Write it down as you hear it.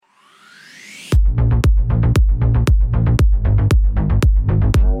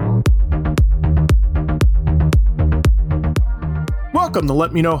welcome to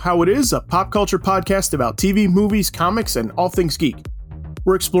Let Me Know How It Is, a pop culture podcast about TV, movies, comics, and all things geek.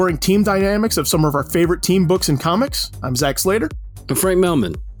 We're exploring team dynamics of some of our favorite team books and comics. I'm Zach Slater. I'm Frank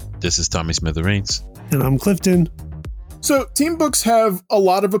Melman. This is Tommy Smithereens. And I'm Clifton. So, team books have a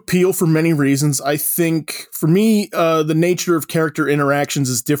lot of appeal for many reasons. I think, for me, the nature of character interactions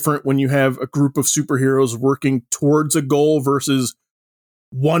is different when you have a group of superheroes working towards a goal versus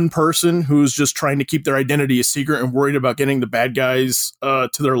one person who's just trying to keep their identity a secret and worried about getting the bad guys to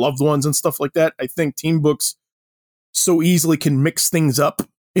their loved ones and stuff like that. I think team books so easily can mix things up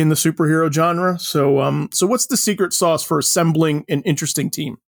in the superhero genre. So what's the secret sauce for assembling an interesting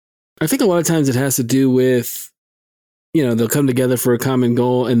team? I think a lot of times it has to do with, they'll come together for a common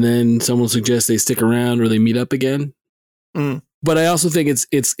goal and then someone suggests they stick around or they meet up again. But I also think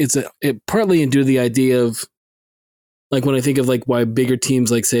it's partly due to the idea of, like, when I think of like why bigger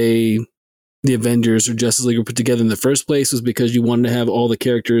teams like, say, the Avengers or Justice League were put together in the first place was because you wanted to have all the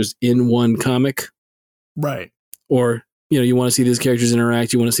characters in one comic. Right. Or, you want to see these characters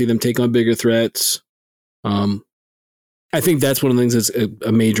interact. You want to see them take on bigger threats. I think that's one of the things that's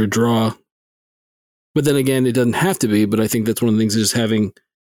a major draw. But then again, it doesn't have to be. But I think that's one of the things is just having,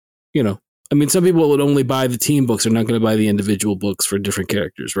 some people would only buy the team books. They're not going to buy the individual books for different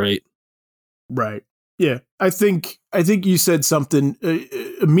characters, right? Right. Yeah. I think you said something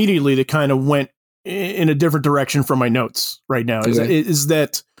immediately that kind of went in a different direction from my notes right now. Okay. Is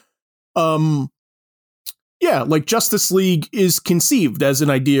that, like Justice League is conceived as an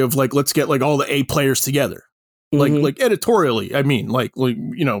idea of like, let's get like all the A players together. Like editorially, I mean, like,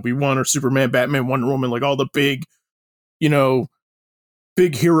 we want our Superman, Batman, Wonder Woman, like all the big,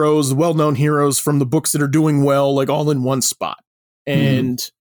 big heroes, well-known heroes from the books that are doing well, like all in one spot. And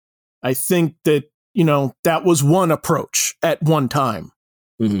I think that, that was one approach at one time.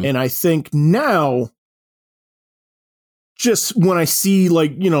 And I think now, just when I see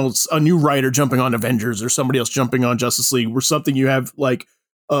like, a new writer jumping on Avengers or somebody else jumping on Justice League or something, you have like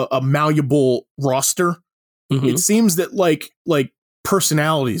a malleable roster. It seems that like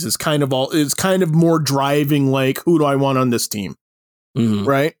personalities is kind of more driving, like, who do I want on this team?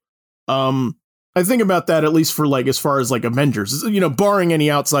 Right. I think about that, at least for like, as far as like Avengers, barring any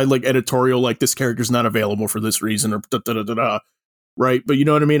outside like editorial, like this character's not available for this reason or right. But you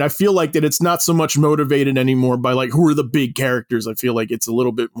know what I mean? I feel like that it's not so much motivated anymore by like, who are the big characters? I feel like it's a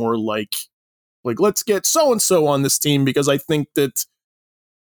little bit more like let's get so-and-so on this team because I think that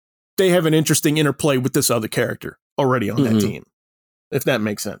they have an interesting interplay with this other character already on that team, if that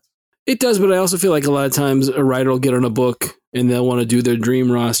makes sense. It does, but I also feel like a lot of times a writer will get on a book and they'll want to do their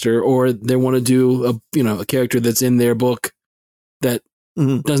dream roster, or they want to do a character that's in their book that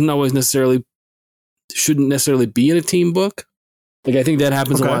shouldn't necessarily be in a team book. Like, I think that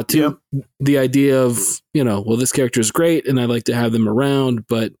happens a lot too. Yep. The idea of, this character is great and I'd like to have them around,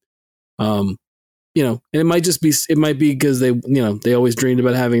 but, and it might be because they always dreamed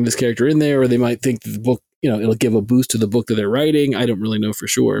about having this character in there, or they might think that the book, it'll give a boost to the book that they're writing. I don't really know for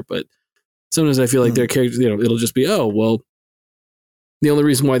sure, but sometimes I feel like their characters, it'll just be, oh, well, the only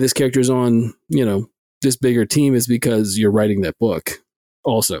reason why this character is on, this bigger team is because you're writing that book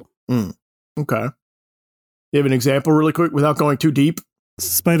also. Okay. You have an example really quick without going too deep?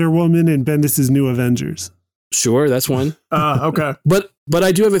 Spider-Woman and Bendis' New Avengers. Sure, that's one. Okay. But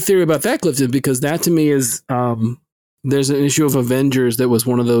I do have a theory about that, Clifton, because that to me is there's an issue of Avengers that was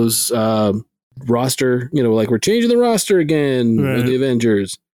one of those roster, like we're changing the roster again with the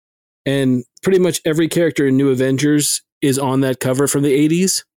Avengers. And pretty much every character in New Avengers is on that cover from the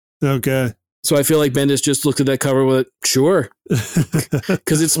 80s. Okay. So I feel like Bendis just looked at that cover with, sure.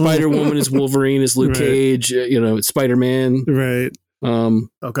 Because it's Spider-Woman, it's Wolverine, it's Luke Cage, it's Spider-Man. Right.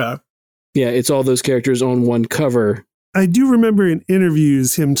 Okay. Yeah, it's all those characters on one cover. I do remember in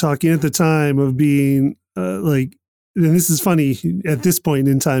interviews him talking at the time of being and this is funny at this point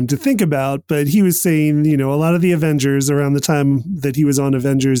in time to think about, but he was saying, a lot of the Avengers around the time that he was on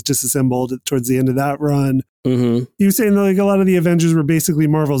Avengers Disassembled towards the end of that run, he was saying like a lot of the Avengers were basically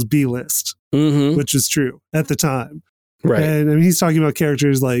Marvel's B-list, which is true at the time. Right. And I mean, he's talking about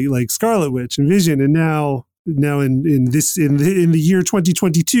characters like Scarlet Witch and Vision. And now in the year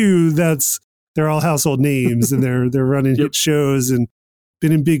 2022, they're all household names and they're running hit shows and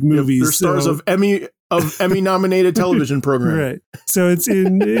been in big movies. They're stars of Emmy-nominated television program. Right. So it's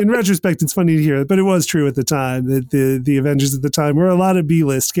in retrospect, it's funny to hear, but it was true at the time that the Avengers at the time were a lot of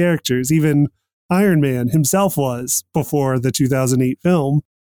B-list characters. Even Iron Man himself was before the 2008 film.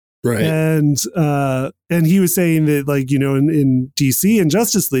 Right. And he was saying that, like, in DC and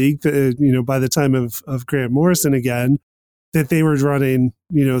Justice League, by the time of Grant Morrison again, that they were running,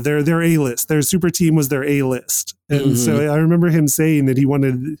 their A-list. Their super team was their A-list. And so I remember him saying that he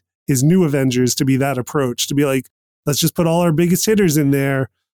wanted his new Avengers to be that approach, to be like, let's just put all our biggest hitters in there.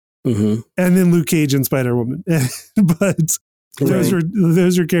 And then Luke Cage and Spider-Woman. But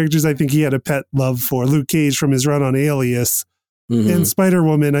those were characters I think he had a pet love for. Luke Cage from his run on Alias, and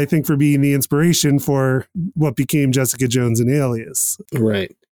Spider-Woman, I think, for being the inspiration for what became Jessica Jones and Alias.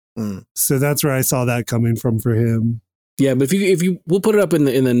 Right. So that's where I saw that coming from for him. Yeah, but if you we'll put it up in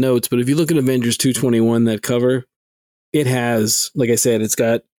the notes, but if you look at Avengers 221, that cover, it has, like I said, it's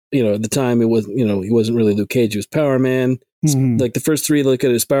got, at the time it was, he wasn't really Luke Cage, he was Power Man. Like the first three, look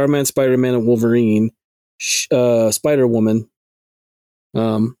at it, Spider-Man, Spider-Man, and Wolverine, Spider-Woman.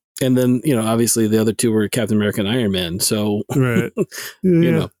 And then, obviously the other two were Captain America and Iron Man. So, right.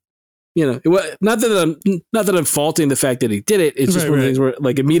 It was, not that I'm faulting the fact that he did it. It's just one of the things where,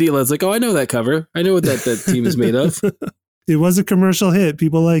 like, immediately I was like, oh, I know that cover. I know what that team is made of. It was a commercial hit.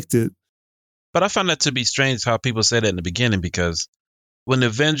 People liked it. But I found that to be strange how people said it in the beginning, because when the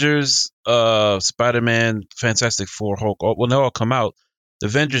Avengers, Spider-Man, Fantastic Four, Hulk, when they all come out, the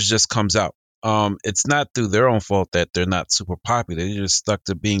Avengers just comes out. It's not through their own fault that they're not super popular. They're just stuck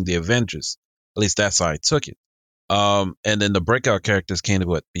to being the Avengers. At least that's how I took it. And then the breakout characters came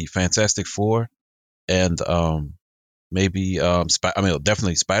to be Fantastic Four, and maybe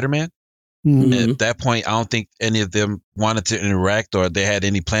definitely Spider-Man. And at that point, I don't think any of them wanted to interact, or they had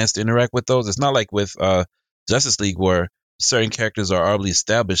any plans to interact with those. It's not like with Justice League, where certain characters are already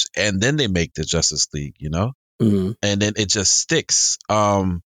established and then they make the Justice League, and then it just sticks.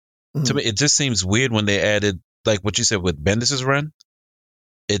 To me, it just seems weird when they added, like what you said with Bendis' run.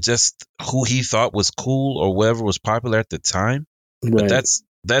 It just, who he thought was cool or whatever was popular at the time. Right. But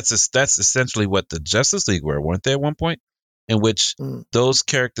that's essentially what the Justice League were, weren't they, at one point? In which those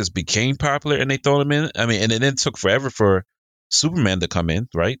characters became popular and they throw them in. I mean, and it then took forever for Superman to come in,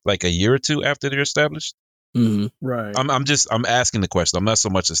 right? Like a year or two after they're established. Right. I'm asking the question. I'm not so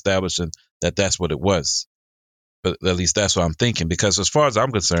much establishing that that's what it was, but at least that's what I'm thinking. Because as far as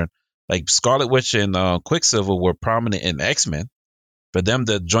I'm concerned, like Scarlet Witch and Quicksilver were prominent in X-Men. For them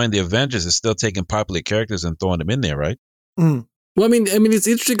to join the Avengers is still taking popular characters and throwing them in there, right? Well, I mean, it's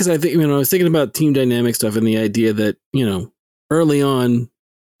interesting because I think, I was thinking about team dynamic stuff and the idea that, early on,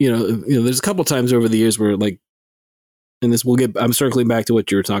 there's a couple times over the years where, like, and this I'm circling back to what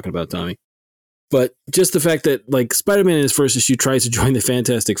you were talking about, Tommy, but just the fact that, like, Spider-Man in his first issue tries to join the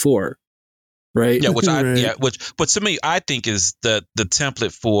Fantastic Four, right? Yeah, but to me, I think is the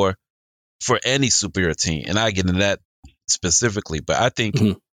template for any superhero team, and I get into that specifically, but I think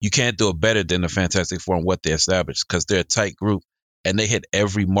you can't do it better than the Fantastic Four and what they established, because they're a tight group and they hit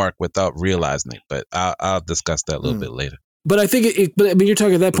every mark without realizing it. But I'll discuss that a little bit later. But I think but I mean, you're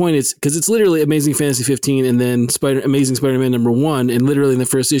talking at that point, it's because it's literally Amazing Fantasy 15 and then Amazing Spider-Man #1, and literally in the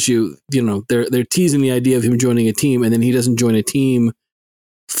first issue, they're teasing the idea of him joining a team, and then he doesn't join a team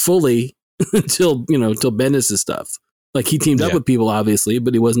fully until Bendis' stuff. Like, he teamed up with people, obviously,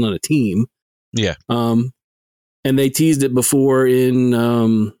 but he wasn't on a team. Yeah. And they teased it before in,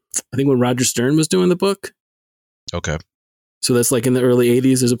 I think when Roger Stern was doing the book. Okay. So that's like in the early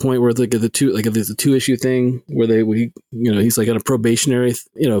 80s. There's a point where it's like there's a 2-issue thing where he's like on a probationary,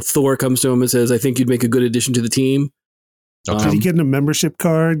 Thor comes to him and says, I think you'd make a good addition to the team. Okay. Did he get a membership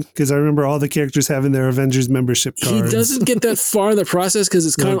card? Because I remember all the characters having their Avengers membership cards. He doesn't get that far in the process because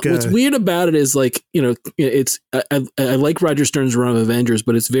it's kind of, what's weird about it is, like, it's, I like Roger Stern's run of Avengers,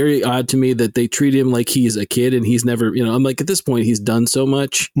 but it's very odd to me that they treat him like he's a kid and he's never, I'm like, at this point, he's done so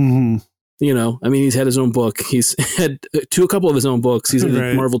much. I mean, he's had his own book. He's had a couple of his own books. He's in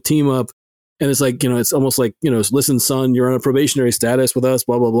the Marvel Team Up. And it's like, it's almost like, listen, son, you're on a probationary status with us,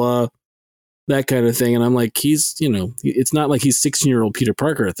 blah, blah, blah. That kind of thing. And I'm like, he's, it's not like he's 16-year-old Peter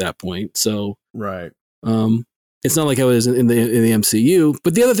Parker at that point. So, right. It's not like I was in the MCU.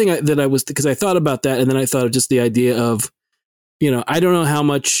 But the other thing because I thought about that, and then I thought of just the idea of, I don't know how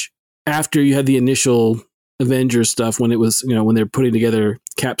much after you had the initial Avengers stuff, when it was, when they're putting together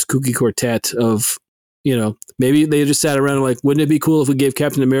Cap's kooky quartet of, maybe they just sat around and like, wouldn't it be cool if we gave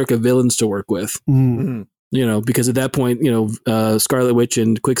Captain America villains to work with? Because at that point, Scarlet Witch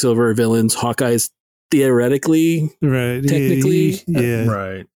and Quicksilver are villains. Hawkeye's theoretically, technically,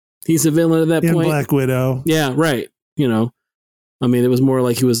 right. He's a villain at that point. Black Widow. Yeah, right. I mean, it was more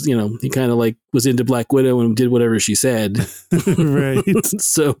like he was, he kind of like was into Black Widow and did whatever she said. Right.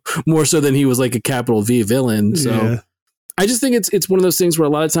 So more so than he was like a capital V villain. So I just think it's one of those things where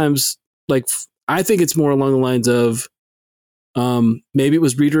a lot of times, like, I think it's more along the lines of, Maybe it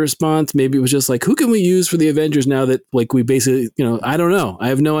was reader response. Maybe it was just like, who can we use for the Avengers now that like we basically, I don't know. I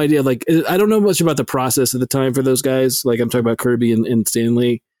have no idea. Like, I don't know much about the process at the time for those guys. Like I'm talking about Kirby and Stan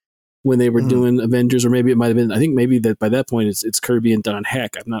Lee when they were doing Avengers, or maybe it might've been, I think maybe that by that point it's Kirby and Don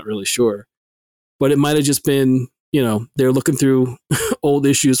Heck. I'm not really sure, but it might've just been, they're looking through old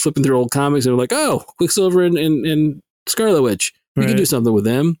issues, flipping through old comics, and they're like, oh, Quicksilver and Scarlet Witch. We can do something with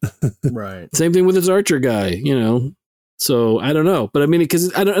them. Right. Same thing with this Archer guy, So I don't know, but I mean,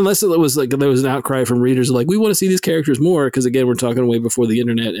 because unless it was like there was an outcry from readers like we want to see these characters more, because again, we're talking way before the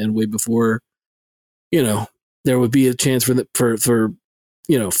internet and way before, there would be a chance for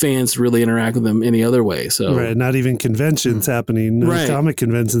fans to really interact with them any other way. So not even conventions happening, no comic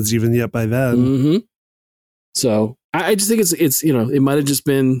conventions even yet by then. Mm-hmm. So I just think it's it might have just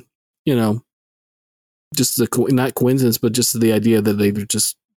been just not coincidence, but just the idea that they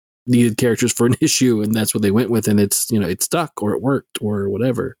just needed characters for an issue, and that's what they went with, and it's it stuck or it worked or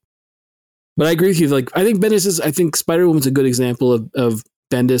whatever. But I agree with you. Like I think Spider-Woman's a good example of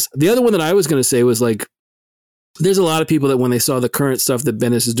Bendis. The other one that I was going to say was like, there's a lot of people that when they saw the current stuff that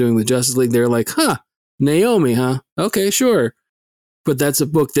Bendis is doing with Justice League, they're like, Naomi, huh? Okay, sure. But that's a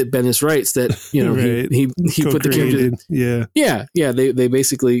book that Bendis writes that, he put the character. Yeah. They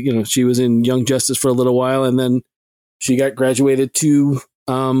basically, she was in Young Justice for a little while, and then she got graduated to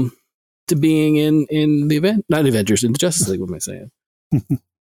being in the not Avengers, in the Justice League. What am I saying?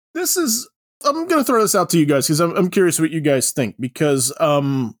 I'm going to throw this out to you guys because I'm curious what you guys think, because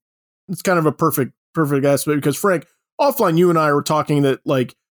it's kind of a perfect aspect, because Frank, offline, you and I were talking that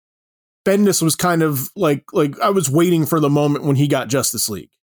like Bendis was kind of like I was waiting for the moment when he got Justice League.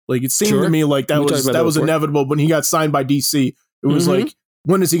 Like it seemed to me like that was inevitable when he got signed by DC. It was like,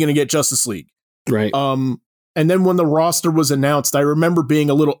 when is he going to get Justice League? Right. And then when the roster was announced, I remember being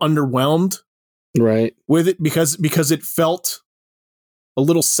a little underwhelmed with it because it felt a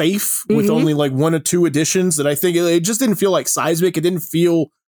little safe with only like 1 or 2 editions, that I think it just didn't feel like seismic. It didn't feel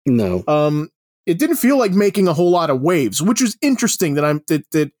it didn't feel like making a whole lot of waves, which is interesting that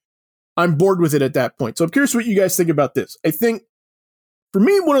I'm bored with it at that point. So I'm curious what you guys think about this. I think for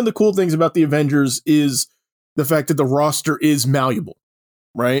me, one of the cool things about the Avengers is the fact that the roster is malleable,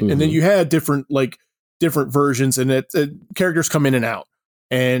 right? And then you had different versions, and characters come in and out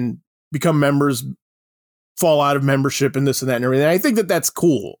and become members, fall out of membership, and this and that and everything. I think that's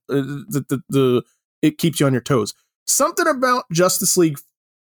cool. It keeps you on your toes. Something about Justice League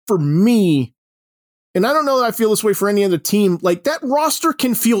for me, and I don't know that I feel this way for any other team, like that roster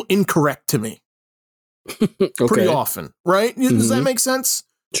can feel incorrect to me pretty often, right? Does that make sense?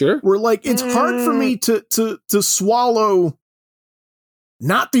 Sure. Where like it's hard for me to swallow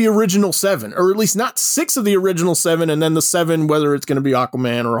not the original 7, or at least not 6 of the original 7, and then the 7, whether it's going to be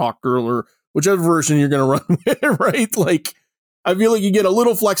Aquaman or Hawkgirl or whichever version you're going to run with, right? Like, I feel like you get a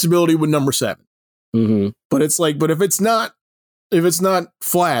little flexibility with number 7. But it's like, but if it's not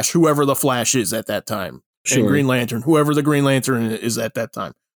Flash, whoever the Flash is at that time, and Green Lantern, whoever the Green Lantern is at that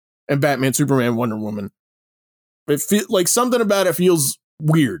time, and Batman, Superman, Wonder Woman, it feels like something about it feels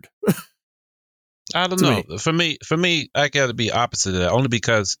weird. I don't know. For me, I got to be opposite of that, only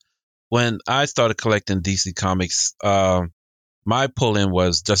because when I started collecting DC Comics, my pull-in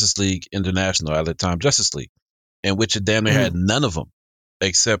was Justice League International at the time, Justice League, in which it damn near had none of them,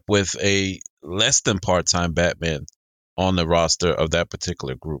 except with a less than part-time Batman on the roster of that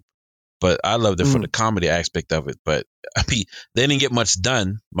particular group. But I loved it for the comedy aspect of it. But I mean, they didn't get much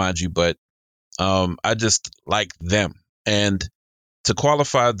done, mind you, but I just liked them. And to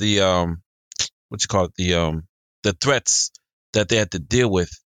qualify the the threats that they had to deal with,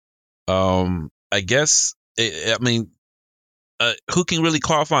 I guess, who can really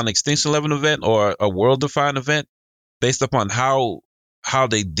qualify an Extinction Level event or a world-defying event based upon how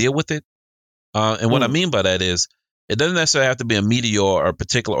they deal with it? And what I mean by that is, it doesn't necessarily have to be a meteor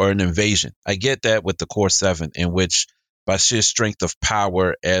or an invasion. I get that with the Core 7, in which by sheer strength of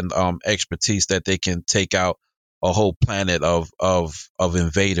power and expertise that they can take out a whole planet of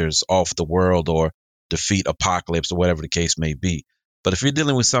invaders off the world, or defeat Apocalypse, or whatever the case may be. But if you're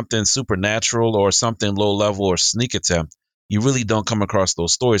dealing with something supernatural or something low level or sneak attempt, you really don't come across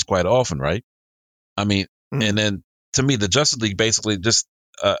those stories quite often, right? I mean, and then to me, the Justice League basically just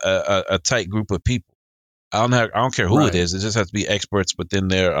a tight group of people. I don't care who it is. It just has to be experts within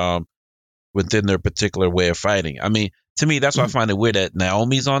their particular way of fighting. I mean, to me, that's why I find it weird that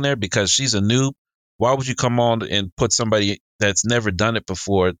Naomi's on there, because she's a noob. Why would you come on and put somebody that's never done it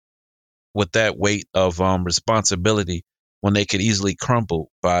before with that weight of responsibility, when they could easily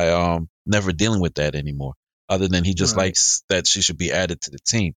crumble by never dealing with that anymore, other than he just likes that she should be added to the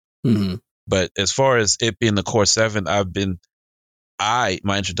team. But as far as it being the Core 7, I've been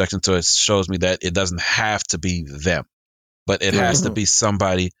my introduction to it shows me that it doesn't have to be them, but it has to be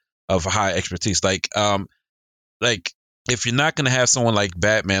somebody of high expertise. Like if you're not going to have someone like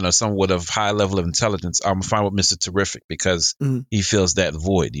Batman or someone with a high level of intelligence, I'm fine with Mr. Terrific because he fills that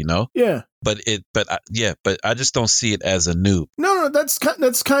void, you know? Yeah. But I just don't see it as a noob. No, that's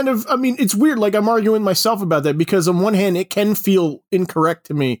kind of, I mean, it's weird. Like I'm arguing myself about that because on one hand, it can feel incorrect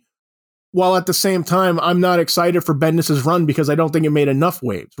to me, while at the same time, I'm not excited for Bendis's run because I don't think it made enough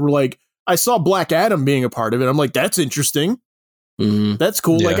waves. We're like, I saw Black Adam being a part of it. I'm like, that's interesting. That's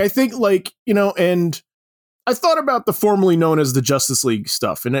cool. Yeah. Like, I think like, you know, and I thought about the formerly known as the Justice League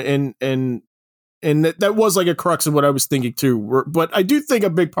stuff, and that was like a crux of what I was thinking too. But I do think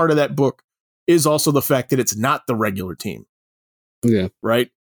a big part of that book is also the fact that it's not the regular team. Yeah. Right.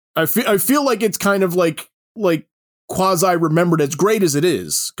 I feel like it's kind of like quasi remembered, as great as it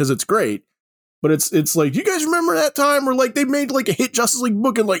is, because it's great. But it's like, you guys remember that time where like they made like a hit Justice League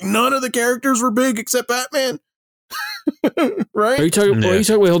book and like none of the characters were big except Batman? Right? Are you talking? Wait,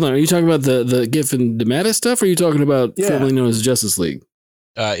 hold on. Are you talking about the Giffen DeMatteis stuff, or are you talking about formerly known as Justice League?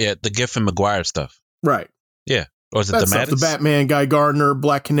 The Giffen McGuire stuff. Right. Yeah. Or is it DeMatteis? The Batman, Guy Gardner,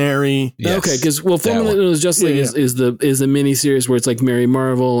 Black Canary. Yes. Okay, because formerly known as Justice League is the mini series where it's like Mary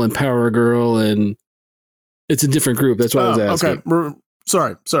Marvel and Power Girl, and it's a different group. That's why I was asking. Okay,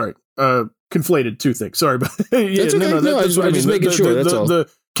 sorry. Conflated two things. Sorry, but that's okay. No, I'm just making sure. That's all. The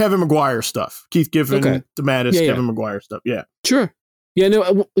Kevin McGuire stuff, Keith Giffen, DeMatteis, Kevin McGuire stuff. Yeah, sure. Yeah,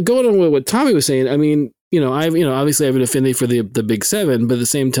 no. Going on with what Tommy was saying, I mean, obviously I have an affinity for the Big Seven, but at the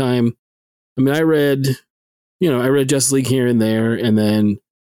same time, I mean, I read Justice League here and there, and then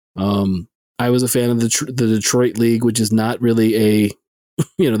I was a fan of the Detroit League, which is not really a,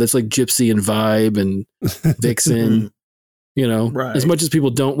 that's like Gypsy and Vibe and Vixen. Right. As much as people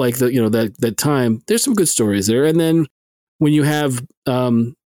don't like that time, there's some good stories there. And then when you have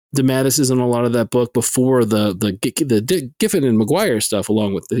DeMatteis is in a lot of that book before the Giffen and McGuire stuff,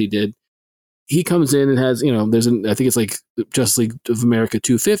 along with that he did, he comes in and has, I think it's like Justice League of America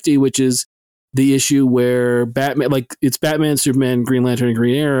 250, which is the issue where Batman, like it's Batman, Superman, Green Lantern, and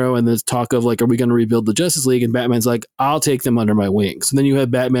Green Arrow, and there's talk of like, are we going to rebuild the Justice League? And Batman's like, I'll take them under my wing. So then you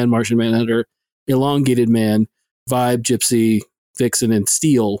have Batman, Martian Manhunter, Elongated Man, Vibe, Gypsy, Vixen, and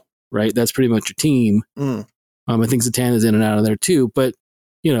Steel, right? That's pretty much your team. I think Zatanna's in and out of there too, but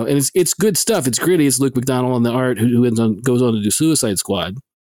and it's good stuff. It's gritty. It's Luke McDonnell on the art who goes on to do Suicide Squad,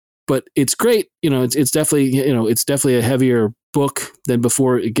 but it's great. It's definitely it's definitely a heavier book than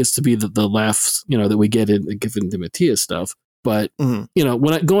before it gets to be the laughs that we get in Giffen DeMatteis stuff. But when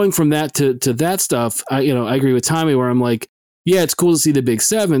going from that to that stuff, I agree with Tommy where I'm like, yeah, it's cool to see the Big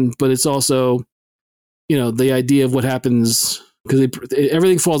Seven, but it's also the idea of what happens because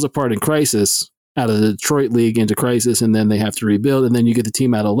everything falls apart in Crisis, out of the Detroit League into Crisis, and then they have to rebuild, and then you get the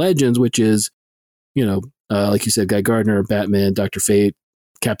team out of Legends, which is, like you said, Guy Gardner, Batman, Dr. Fate,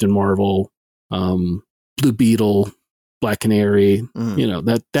 Captain Marvel, Blue Beetle, Black Canary,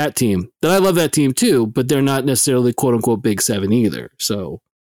 that team. That I love that team too, but they're not necessarily quote unquote Big Seven either. So,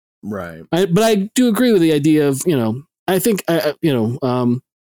 right. But I do agree with the idea of I think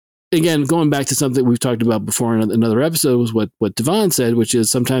again, going back to something we've talked about before in another episode was what Devon said, which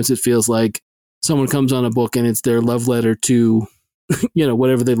is sometimes it feels like someone comes on a book and it's their love letter to,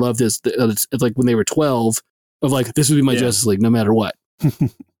 whatever they love this. It's like when they were 12 of like, this would be my Justice League no matter what,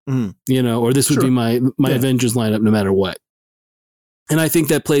 or this would be my Avengers lineup no matter what. And I think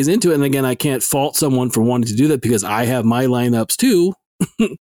that plays into it. And again, I can't fault someone for wanting to do that because I have my lineups too.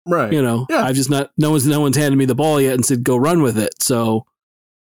 Right. I've just no one's handed me the ball yet and said, go run with it. So,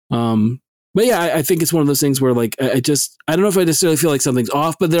 but yeah, I think it's one of those things where like, I don't know if I necessarily feel like something's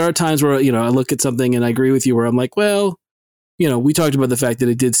off, but there are times where, I look at something and I agree with you where I'm like, well, we talked about the fact that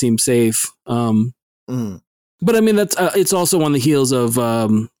it did seem safe. But I mean, that's, it's also on the heels of,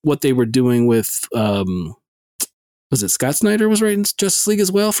 what they were doing with, was it Scott Snyder was writing Justice League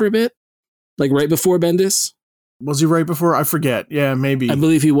as well for a bit? Like right before Bendis? Was he right before? I forget. Yeah, maybe. I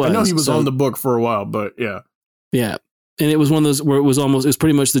believe he was. I know he was on the book for a while, but yeah. Yeah. And it was one of those where it was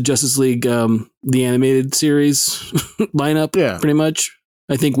pretty much the Justice League, the animated series lineup, pretty much.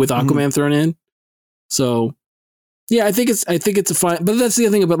 I think with Aquaman thrown in. So, yeah, I think it's a fine. But that's the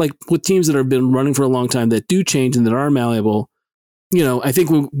other thing about like with teams that have been running for a long time that do change and that are malleable. I think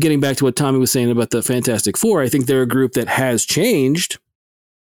we're getting back to what Tommy was saying about the Fantastic Four. I think they're a group that has changed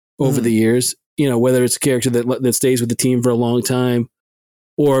over the years. Whether it's a character that stays with the team for a long time,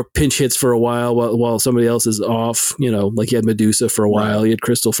 or pinch hits for a while somebody else is off, like you had Medusa for a while, you had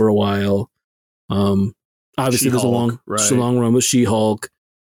Crystal for a while. Obviously there's a long run with She-Hulk.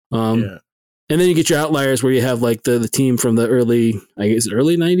 And And then you get your outliers where you have like the team from the early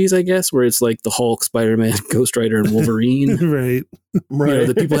 90s, I guess, where it's like the Hulk, Spider-Man, Ghost Rider, and Wolverine. Right. You know,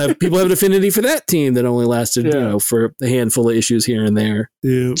 the people have an affinity for that team that only lasted, for a handful of issues here and there.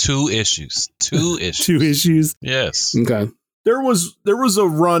 Yeah. 2 issues. 2 issues. 2 issues. Yes. Okay. There was a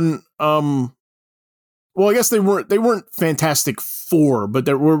run. Well, I guess they weren't Fantastic Four, but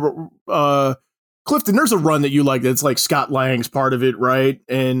there were Clifton. There's a run that you like that's like Scott Lang's part of it, right?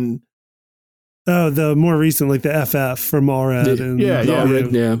 And the more recent, like the FF from Allred.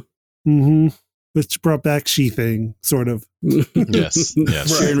 Yeah. Mm-hmm. Which brought back She-Thing, sort of. Yes.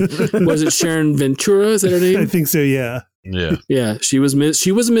 Was it Sharon Ventura? Is that her name? I think so. Yeah. Yeah. Yeah. She was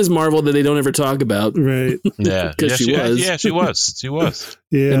Ms. Marvel that they don't ever talk about. Right. Yeah. Because she was. Yeah, she was. She was.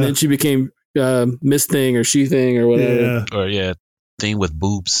 Yeah. And then she became Miss Thing or She Thing or whatever. Yeah. Or thing with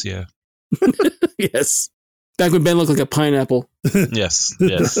boobs. Yeah. Yes. Back when Ben looked like a pineapple. Yes.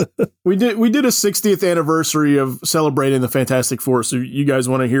 we did a 60th anniversary of celebrating the Fantastic Four. So you guys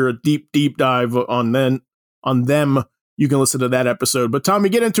want to hear a deep dive on them? You can listen to that episode. But Tommy,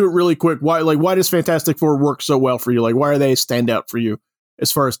 get into it really quick. Why does Fantastic Four work so well for you? Like, why are they a standout for you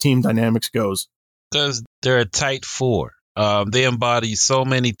as far as team dynamics goes? Because they're a tight 4. They embody so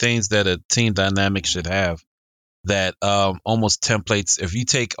many things that a team dynamic should have. That almost templates. If you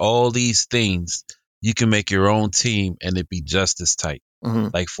take all these things, you can make your own team and it be just as tight. Mm-hmm.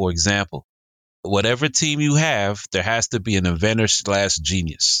 Like, for example, whatever team you have, there has to be an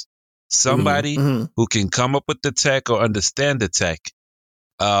inventor/genius. Somebody who can come up with the tech or understand the tech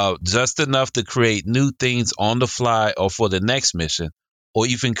just enough to create new things on the fly or for the next mission, or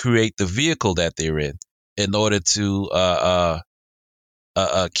even create the vehicle that they're in order to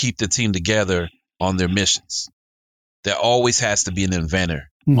keep the team together on their missions. There always has to be an inventor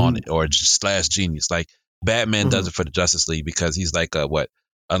on it or /genius. Like Batman does it for the Justice League because he's like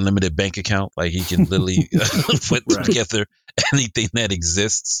unlimited bank account. Like he can literally put together anything that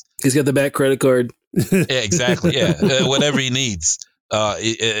exists. He's got the back credit card. Yeah, exactly. Yeah, whatever he needs,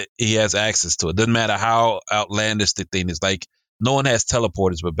 he has access to it. Doesn't matter how outlandish the thing is. Like no one has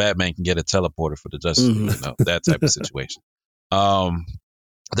teleporters, but Batman can get a teleporter for the Justice League. That type of situation.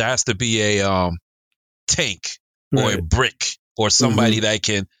 There has to be a tank or a brick or somebody that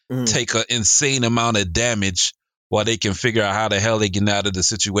can take an insane amount of damage while they can figure out how the hell they get out of the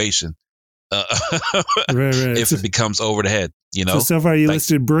situation if it becomes over the head, So far you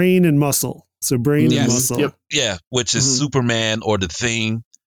listed brain and muscle. So brain and muscle. Yep. Yeah, which is Superman or the Thing,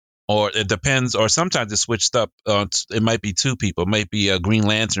 or it depends, or sometimes it's switched up. It might be 2 people. It might be a Green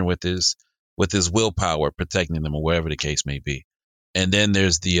Lantern with his willpower protecting them or wherever the case may be. And then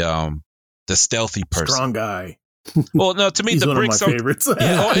there's the stealthy person. Strong guy. Well, no, to me, He's the one bricks. of my favorites.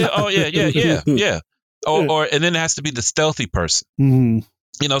 Yeah. Or and then it has to be the stealthy person.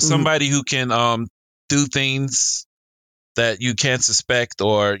 Somebody who can do things that you can't suspect,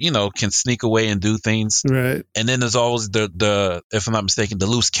 or can sneak away and do things. Right. And then there's always the if I'm not mistaken, the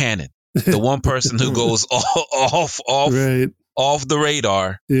loose cannon, the one person who goes off the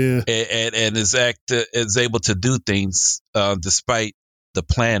radar. Yeah. And is able to do things despite the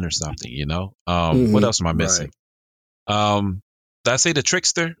plan or something. What else am I missing? Did I say the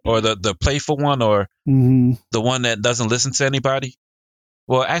trickster or the playful one or the one that doesn't listen to anybody?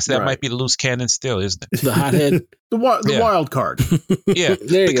 Well, actually, that might be the loose cannon still, isn't it? The hothead, the wild card. Yeah,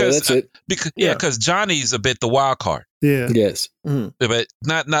 there you go. That's it. Because Johnny's a bit the wild card. Yeah. Yes. But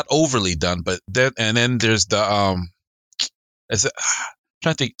not overly done. But then there's the trying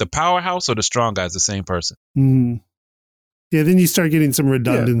to think, the powerhouse or the strong guy's the same person. Yeah, then you start getting some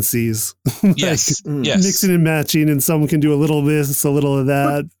redundancies. Yes. Mixing and matching, and someone can do a little of this, a little of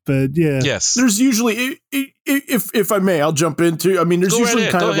that. But yeah. Yes. There's usually, if I may, I'll jump into. I mean, there's usually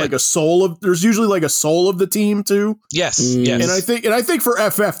kind of like a soul of. There's usually like a soul of the team too. Yes. Yes. And I think for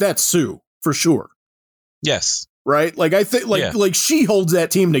FF that's Sue for sure. Yes. Right. Like I think like she holds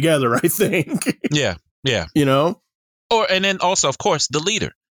that team together. I think. Yeah. And then also, of course, the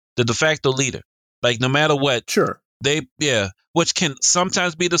leader, the de facto leader. Like no matter what. Sure. Which can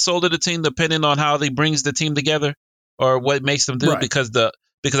sometimes be the soul of the team, depending on how they brings the team together or what makes them do. Right. Because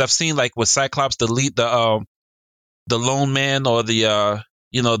I've seen like with Cyclops, the lead, the lone man or the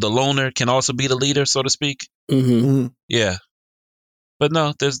loner can also be the leader, so to speak. Yeah, but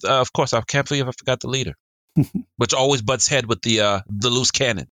no, there's of course I can't believe I forgot the leader, which always butts head with the loose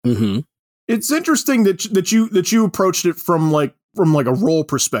cannon. It's interesting that you approached it from like a role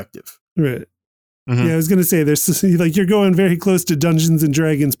perspective, right? Mm-hmm. Yeah, I was going to say there's like you're going very close to Dungeons and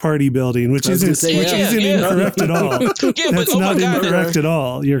Dragons party building, which isn't incorrect at all. That's not incorrect at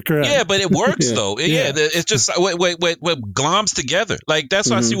all. You're correct. Yeah, but it works though. Yeah, it's just what gloms together. Like that's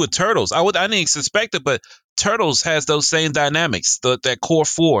what I see with Turtles. I didn't suspect it, but Turtles has those same dynamics. That core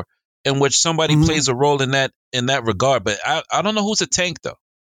four in which somebody plays a role in that regard. But I don't know who's a tank though.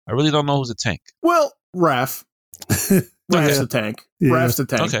 I really don't know who's a tank. Well, Raph. Raph's the tank. Yeah. Raph's the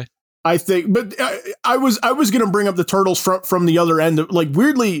tank. Okay. I think, but I was going to bring up the Turtles from the other end. Like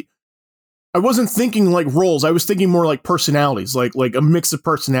weirdly, I wasn't thinking like roles. I was thinking more like personalities, like a mix of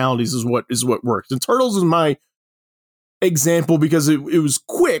personalities is what works. And Turtles is my example because it was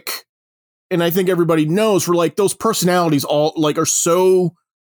quick, and I think everybody knows for like those personalities all like are so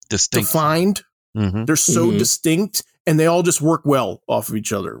defined. Mm-hmm. They're so distinct, and they all just work well off of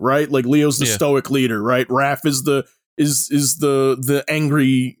each other, right? Like Leo's the stoic leader, right? Raph is the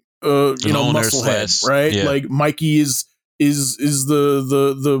angry. Musclehead, right? Yeah. Like Mikey is the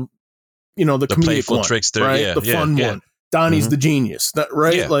the comedic one, trickster, right? The fun one. Donnie's the genius, that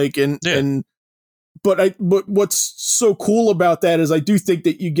right? Yeah. Like but what's so cool about that is I do think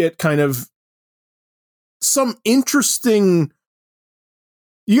that you get kind of some interesting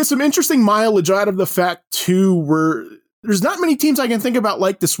mileage out of the fact too, where there's not many teams I can think about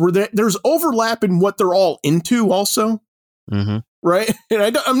like this where there's overlap in what they're all into also. Mm-hmm. Right.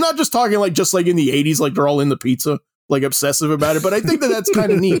 And I'm not just talking like just like in the 80s, like they're all in the pizza, like obsessive about it. But I think that's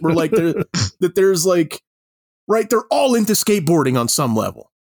kind of neat. We're like there's like, right. They're all into skateboarding on some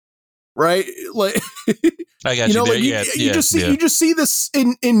level. Right. Like, I got you. Like you just see this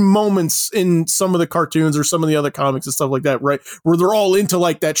in moments in some of the cartoons or some of the other comics and stuff like that. Right. Where they're all into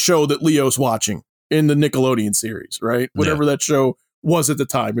like that show that Leo's watching in the Nickelodeon series. Right. Whatever that show was at the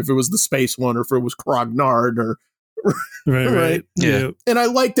time, if it was the space one or if it was Krognard or. Right. Yeah. And I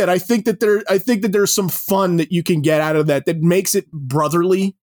like that. I think that there's some fun that you can get out of that makes it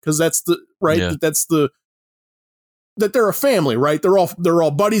brotherly, because that's the right. Yeah. That they're a family, right? They're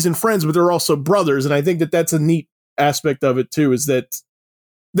all buddies and friends, but they're also brothers. And I think that that's a neat aspect of it too, is that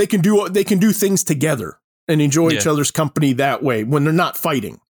they can do things together and enjoy each other's company that way when they're not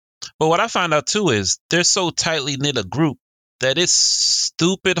fighting. But what I found out too is they're so tightly knit a group that it's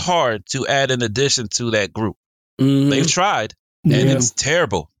stupid hard to add an addition to that group. They've tried, and it's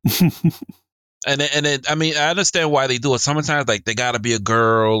terrible. and I mean, I understand why they do it. Sometimes, like, they got to be a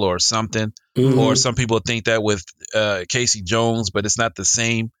girl or something, or some people think that with Casey Jones, but it's not the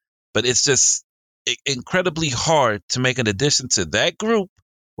same. But it's just incredibly hard to make an addition to that group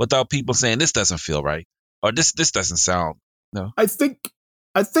without people saying this doesn't feel right or this doesn't sound. No, I think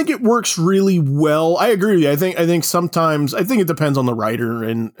it works really well. I agree with you. I think sometimes it depends on the writer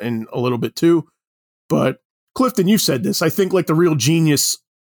and a little bit too, but. Clifton, you've said this. I think like the real genius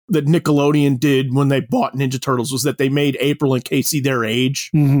that Nickelodeon did when they bought Ninja Turtles was that they made April and Casey their age.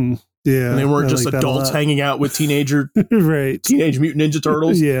 Mm-hmm. Yeah. And they weren't just adults hanging out with Teenage Mutant Ninja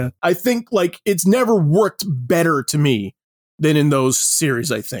Turtles. Yeah. I think like it's never worked better to me than in those series,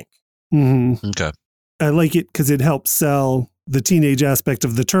 I think. Mm-hmm. Okay. I like it because it helps sell the teenage aspect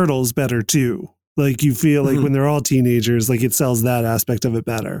of the Turtles better too. Like you feel like when they're all teenagers, like it sells that aspect of it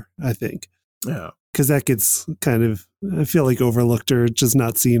better, I think. Yeah. Because that gets kind of, I feel like, overlooked or just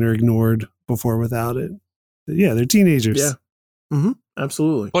not seen or ignored before without it. But yeah, they're teenagers. Yeah. Mm-hmm.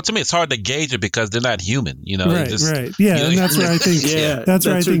 Absolutely. Well, to me, it's hard to gauge it because they're not human, you know? Right. Yeah. And that's where I think, that's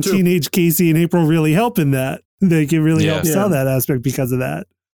where I think teenage Casey and April really help in that. They can really help sell that aspect because of that.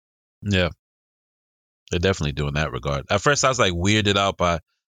 Yeah. They're definitely doing that regard. At first, I was like weirded out by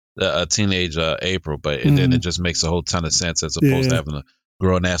a teenage April, but then it just makes a whole ton of sense as opposed to having a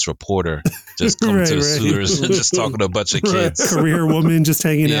grown ass reporter just coming to the suitors and just talking to a bunch of kids. Career woman just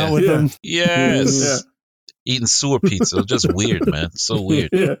hanging out with them. Yes. Yeah. Eating sewer pizza. Just weird, man. So weird.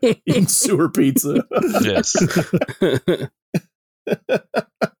 Yeah. Eating sewer pizza. Yes.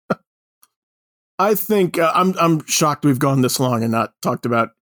 I think I'm shocked we've gone this long and not talked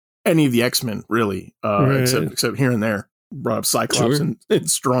about any of the X-Men really, except here and there. Brought up Cyclops and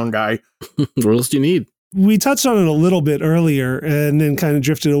Strong Guy. What else do you need? We touched on it a little bit earlier and then kind of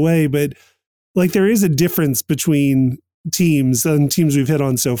drifted away, but like there is a difference between teams and teams we've hit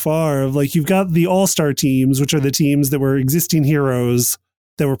on so far. Of like you've got the all-star teams, which are the teams that were existing heroes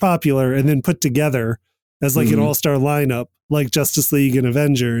that were popular and then put together as like an all-star lineup, like Justice League and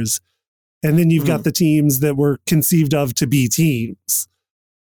Avengers. And then you've got the teams that were conceived of to be teams,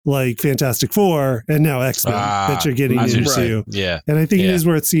 like Fantastic Four and now X-Men that you're getting into. Right. Yeah. And I think it is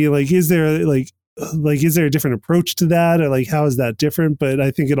worth seeing, like, is there a different approach to that, or like how is that different? But I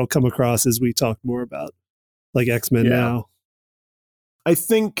think it'll come across as we talk more about like X-Men now. I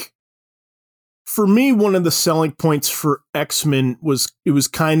think for me, one of the selling points for X-Men was it was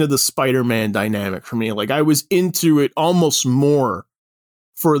kind of the Spider-Man dynamic for me. Like I was into it almost more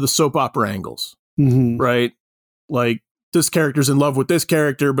for the soap opera angles, right? Like this character's in love with this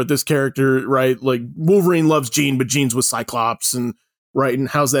character, but this character, right? Like Wolverine loves Jean, but Jean's with Cyclops, and right, and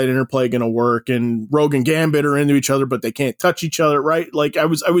how's that interplay going to work? And Rogue and Gambit are into each other, but they can't touch each other, right? Like I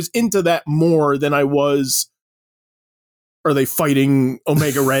was into that more than I was. Are they fighting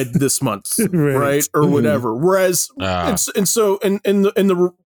Omega Red this month, right, or whatever? Whereas,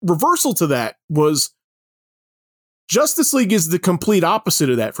 the reversal to that was Justice League is the complete opposite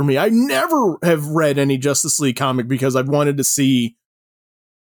of that for me. I never have read any Justice League comic because I've wanted to see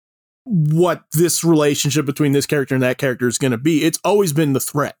what this relationship between this character and that character is going to be. It's always been the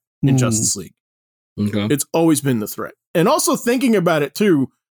threat in Justice League. Okay. It's always been the threat. And also thinking about it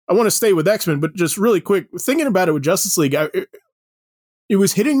too, I want to stay with X-Men, but just really quick, thinking about it with Justice League, it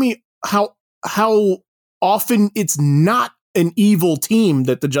was hitting me how often it's not an evil team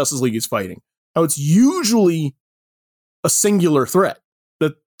that the Justice League is fighting. How it's usually a singular threat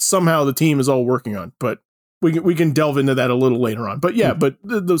that somehow the team is all working on. But we can delve into that a little later on. But yeah, but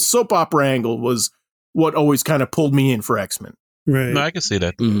the soap opera angle was what always kind of pulled me in for X-Men. Right. No, I can see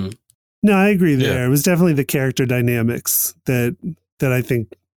that. No, I agree there. Yeah. It was definitely the character dynamics that I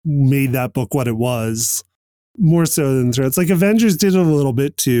think made that book what it was, more so than threats. Like Avengers did a little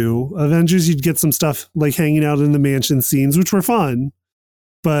bit too. Avengers, you'd get some stuff like hanging out in the mansion scenes, which were fun,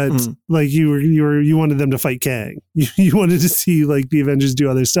 but like you wanted them to fight Kang. You wanted to see like the Avengers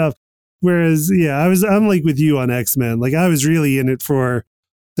do other stuff. Whereas, I'm like with you on X-Men. Like I was really in it for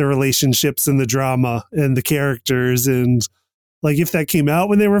the relationships and the drama and the characters, and like if that came out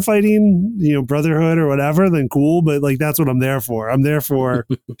when they were fighting, Brotherhood or whatever, then cool. But like that's what I'm there for. I'm there for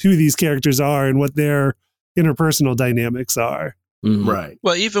who these characters are and what their interpersonal dynamics are. Right.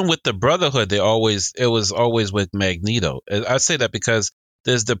 Well, even with the Brotherhood, it was always with Magneto. I say that because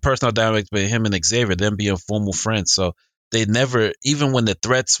there's the personal dynamic between him and Xavier, them being formal friends. So they never, even when the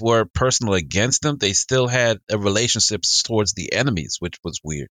threats were personal against them, they still had a relationship towards the enemies, which was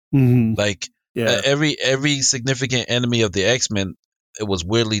weird. Like every significant enemy of the X-Men, it was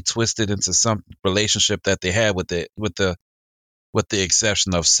weirdly twisted into some relationship that they had with the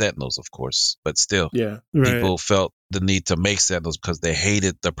exception of Sentinels, of course. But still, people felt the need to make Sentinels because they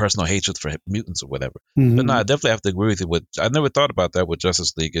hated the personal hatred for mutants or whatever. But no, I definitely have to agree with you. I never thought about that with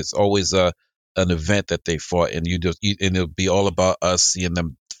Justice League. It's always an event that they fought, and and it'll be all about us seeing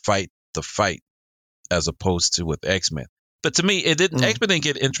them fight the fight, as opposed to with X-Men. But to me, it didn't. X-Men didn't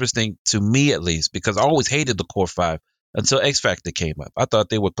get interesting to me, at least, because I always hated the Core Five until X Factor came up. I thought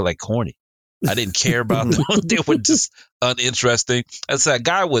they were like corny. I didn't care about them. They were just uninteresting. It's a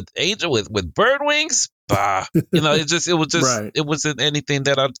guy with angel with bird wings. Bah, it wasn't anything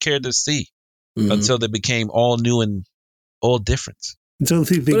that I'd care to see until they became all new and all different. Until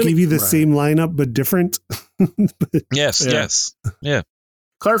they gave you the same lineup but different. Yes.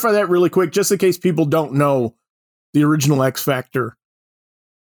 Clarify that really quick, just in case people don't know the original X Factor.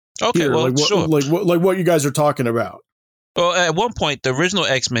 Okay, here. well, sure. Like what you guys are talking about. Well, at one point, the original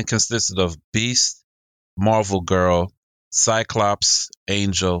X-Men consisted of Beast, Marvel Girl, Cyclops,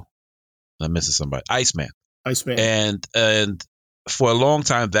 Angel, I'm missing somebody, Iceman. And for a long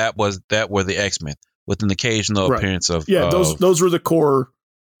time, that were the X-Men, with an occasional appearance of those were the core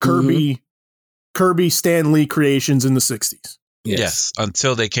Kirby Stan Lee creations in the 60s. Yes,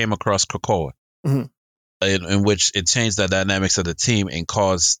 until they came across Krakoa, in which it changed the dynamics of the team and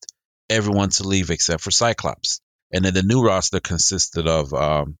caused everyone to leave except for Cyclops. And then the new roster consisted of,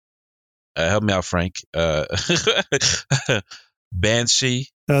 help me out, Frank, Banshee.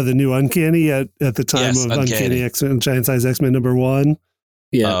 The new Uncanny at the time of Uncanny X-Men, Giant Size X-Men #1.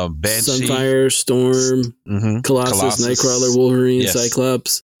 Yeah, Banshee, Sunfire, Storm, Colossus, Nightcrawler, Wolverine,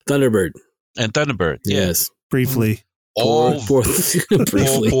 Cyclops, Thunderbird. And Thunderbird, yes. Briefly. Poor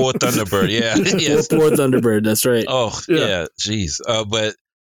Thunderbird, yes. Poor Thunderbird, that's right. Oh, yeah, geez. But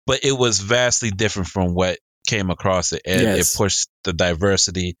it was vastly different from what came across it, and it pushed the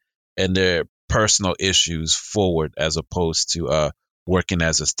diversity and their personal issues forward as opposed to working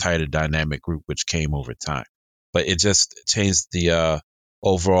as a tighter dynamic group, which came over time. But it just changed the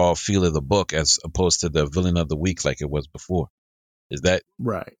overall feel of the book as opposed to the villain of the week like it was before. Is that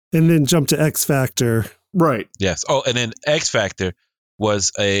right? And then jump to X Factor. Right. Yes. Oh, and then X Factor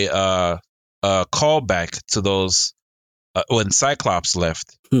was a callback to those when Cyclops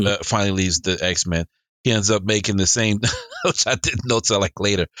left, finally leaves the X-Men. He ends up making the same, which I didn't know till like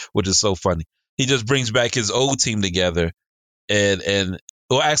later, which is so funny. He just brings back his old team together, and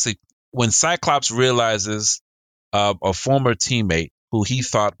well, actually, when Cyclops realizes a former teammate who he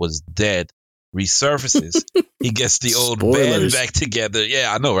thought was dead resurfaces, he gets the old Spoilers. band back together.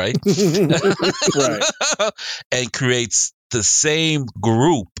 Yeah, I know, right? Right. And creates the same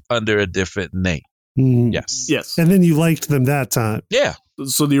group under a different name. Yes. Yes. And then you liked them that time. Yeah.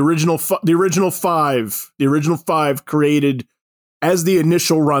 So the original five created as the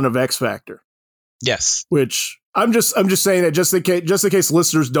initial run of X Factor. Yes. Which I'm just saying that just in case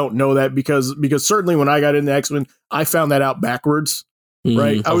listeners don't know that, because certainly when I got into X-Men, I found that out backwards.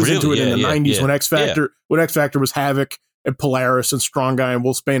 Right. I was into it in the 90s when X Factor was Havoc and Polaris and Strong Guy and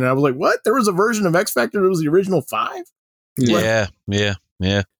Wolfsbane, and I was like, what? There was a version of X Factor that was the original five? Yeah.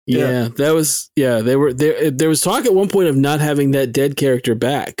 That was They were there was talk at one point of not having that dead character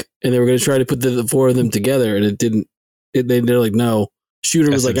back, and they were going to try to put the four of them together, and it didn't. They're like, no.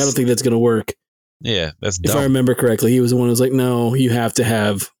 Shooter was like, I don't think that's going to work. Yeah, that's dumb. If I remember correctly, he was the one who was like, no, you have to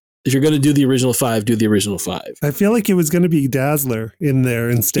have. If you're going to do the original five, do the original five. I feel like it was going to be Dazzler in there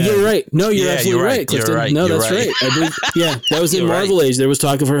instead. You're right. No, you're absolutely right, Clifton. No, that's right. I believe, that was in Marvel Age. There was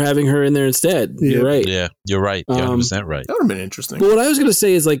talk of her having her in there instead. Yeah. You're right. Yeah, you're right. You're 100% right. That would have been interesting. But what I was going to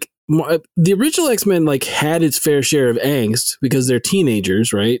say is like the original X-Men like had its fair share of angst because they're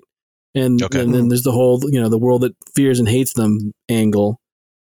teenagers, right? And then there's the whole, the world that fears and hates them angle.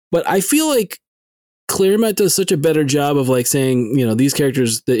 But I feel like Claremont does such a better job of like saying, these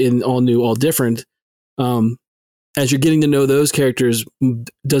characters in All New, All Different, as you're getting to know those characters,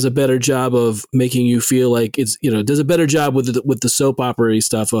 does a better job of making you feel like it's, does a better job with the soap opera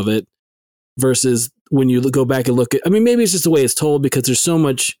stuff of it versus when you go back and look at, I mean, maybe it's just the way it's told because there's so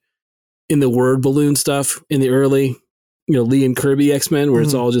much in the word balloon stuff in the early, Lee and Kirby X-Men where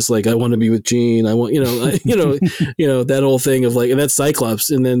it's all just like, I want to be with Jean. I want, that whole thing of like, and that's Cyclops.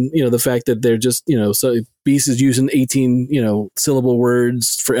 And then, the fact that they're just, so Beast is using 18, syllable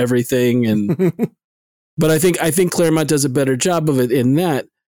words for everything. And, but I think Claremont does a better job of it in that.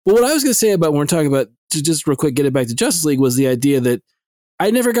 But what I was going to say about when we're talking about, to just real quick, get it back to Justice League was the idea that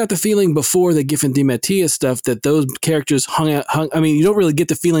I never got the feeling before the Giffen DeMatteis stuff that those characters I mean, you don't really get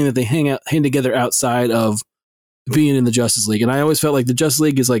the feeling that they hang together outside of being in the Justice League. And I always felt like the Justice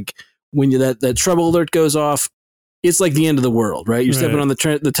League is like when that trouble alert goes off, it's like the end of the world, right? You're stepping on the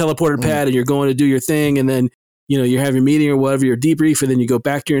teleporter pad and you're going to do your thing. And then, you have your meeting or whatever, your debrief, and then you go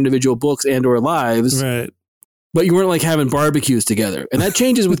back to your individual books and or lives. Right. But you weren't like having barbecues together. And that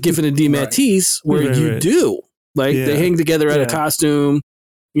changes with Giffen and DeMatteis where you do. Like they hang together at a costume.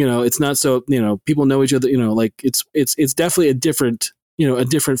 It's not so, people know each other, like it's definitely a different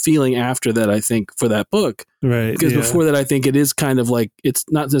feeling after that, I think, for that book. Right. Because before that, I think it is kind of like, it's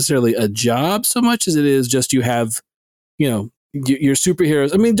not necessarily a job so much as it is just you have, your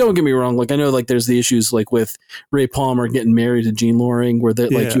superheroes. I mean, don't get me wrong. Like, I know like there's the issues like with Ray Palmer getting married to Jean Loring where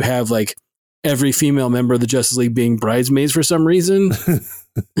like you have like every female member of the Justice League being bridesmaids for some reason.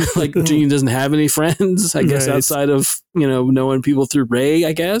 Like Jean doesn't have any friends, I guess, outside of, knowing people through Ray,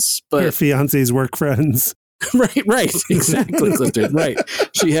 I guess. But her fiance's work friends. Right. Exactly, Clifton. Right.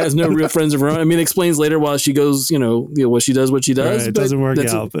 She has no real friends of her own. I mean, it explains later while she goes, what she does. Right, it doesn't work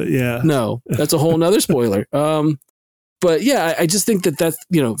out, but yeah. No, that's a whole nother spoiler. But yeah, I just think that's,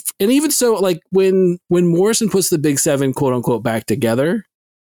 and even so, like when Morrison puts the Big Seven, quote unquote, back together,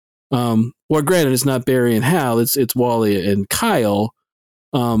 well, granted, it's not Barry and Hal, it's Wally and Kyle.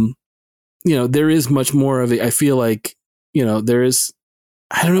 There is much more of it. I feel like, there is,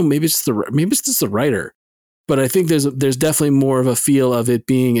 I don't know, maybe it's just the writer, but I think there's definitely more of a feel of it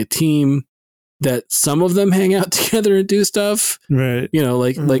being a team that some of them hang out together and do stuff. Right.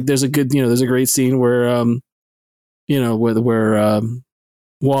 Like there's a good, there's a great scene where, where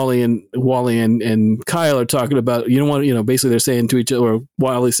Wally and Kyle are talking about, you don't want, basically they're saying to each other, or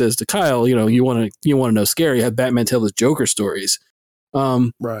Wally says to Kyle, you want to know scary, have Batman tell his Joker stories.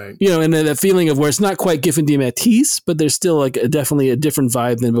 Right. And then that feeling of where it's not quite Giffen DeMatteis, but there's still like definitely a different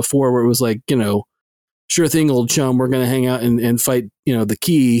vibe than before where it was like, sure thing, old chum, we're going to hang out and fight, the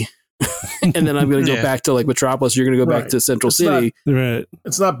Key. And then I'm going to go back to like Metropolis. You're going to go back to Central City. Right.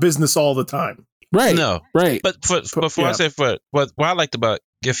 It's not business all the time. Right. No. Right. But before I say what I liked about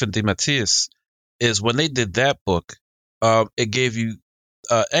Giffen DeMatteis is when they did that book, it gave you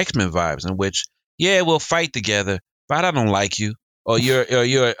X-Men vibes in which, we'll fight together, but I don't like you. Or you're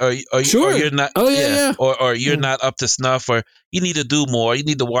not. Oh yeah. Or you're not up to snuff. Or you need to do more. You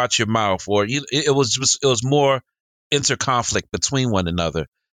need to watch your mouth. Or it was more interconflict between one another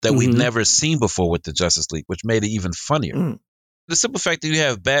that we've never seen before with the Justice League, which made it even funnier. The simple fact that you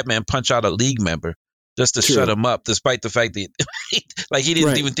have Batman punch out a League member just to shut him up, despite the fact that he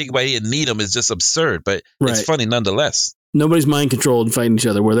didn't even think about it, he didn't need him, is just absurd. But it's funny nonetheless. Nobody's mind controlled and fighting each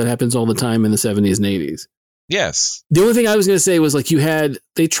other, where that happens all the time in the 70s and 80s. Yes. The only thing I was going to say was like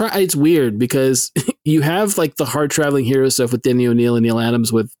it's weird because you have like the hard traveling hero stuff with Denny O'Neil and Neil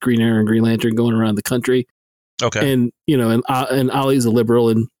Adams with Green Arrow and Green Lantern going around the country. Okay. And, and Ollie's a liberal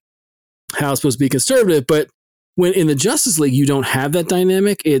and Hal's supposed to be conservative. But when in the Justice League, you don't have that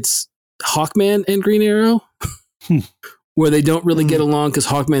dynamic. It's Hawkman and Green Arrow where they don't really get along because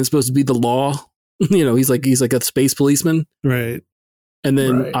Hawkman's supposed to be the law. He's like a space policeman. Right. And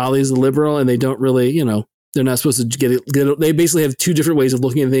then Ollie's the liberal and they don't really, they're not supposed to get it. They basically have two different ways of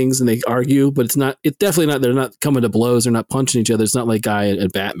looking at things and they argue, but it's definitely not, they're not coming to blows. They're not punching each other. It's not like Guy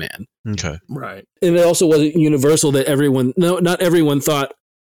and Batman. Okay. Right. And it also wasn't universal that not everyone thought,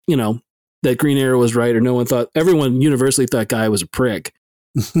 that Green Arrow was right, or everyone universally thought Guy was a prick.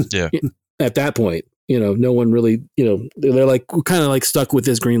 Yeah. At that point, no one really, they're like, we're kind of like stuck with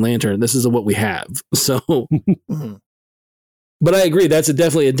this Green Lantern. This is what we have. So, but I agree. That's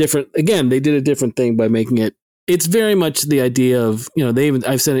definitely a different, again, they did a different thing by making it, it's very much the idea of,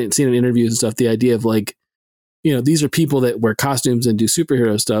 I've seen it in interviews and stuff, the idea of like, these are people that wear costumes and do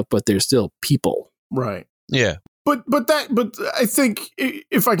superhero stuff, but they're still people. Right. Yeah. But I think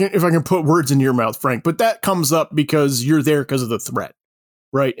if I can put words in your mouth, Frank, but that comes up because you're there because of the threat.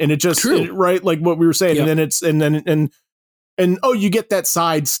 Right. And it just, right. Like what we were saying. Yep. And then you get that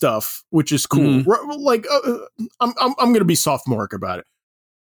side stuff, which is cool. Like, I'm going to be sophomoric about it.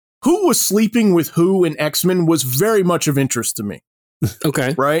 Who was sleeping with who in X-Men was very much of interest to me.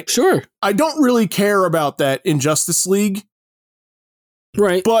 Okay. Right? Sure. I don't really care about that in Justice League.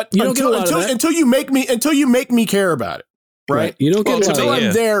 Right. But until you make me care about it. Right. You don't get until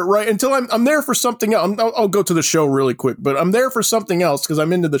I'm there. Right. Until I'm there for something else. I'll go to the show really quick, but I'm there for something else because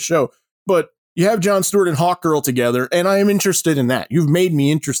I'm into the show. But you have Jon Stewart and Hawkgirl together, and I am interested in that. You've made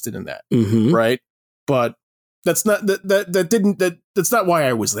me interested in that. Right. But that's not that's not why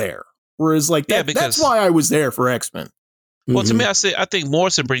I was there. Whereas like that's why I was there for X-Men. Well, to me, I think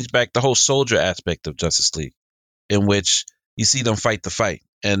Morrison brings back the whole soldier aspect of Justice League, in which you see them fight the fight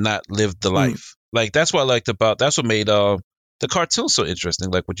and not live the life. Like that's what I liked that's what made the cartoon so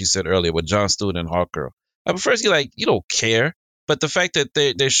interesting. Like what you said earlier with Jon Stewart and Hawkgirl. At first, you don't care, but the fact that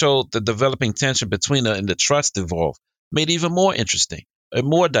they showed the developing tension between her and the trust involved made it even more interesting and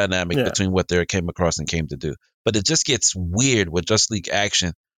more dynamic between what they came across and came to do. But it just gets weird with Justice League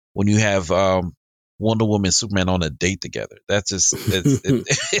action when you have Wonder Woman and Superman on a date together. That's just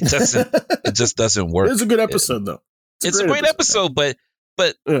it just doesn't work. It's a good episode though. It's a great episode, but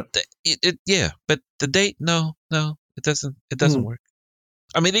but the date, no, it doesn't work.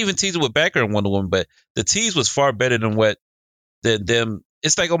 I mean, even teasing with Batgirl and Wonder Woman, but the tease was far better than them.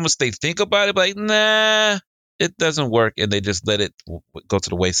 It's like almost they think about it, but like, nah, it doesn't work, and they just let it go to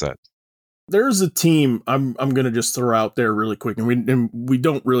the wayside. There's a team I'm going to just throw out there really quick, and we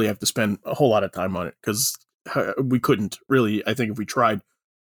don't really have to spend a whole lot of time on it because we couldn't really, I think, if we tried.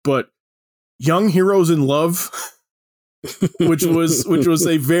 But Young Heroes in Love, which was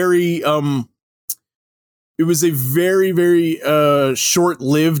a very it was a very, very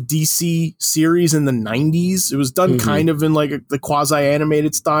short-lived DC series in the 90s. It was done kind of in like the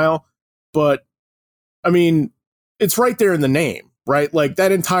quasi-animated style, but I mean, it's right there in the name. Right, like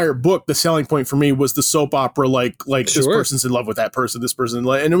that entire book, the selling point for me was the soap opera, like this person's in love with that person, this person,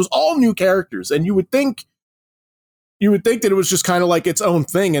 and it was all new characters. And you would think that it was just kind of like its own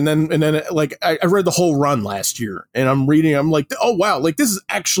thing. And then like I read the whole run last year, and I'm like, oh wow, like this is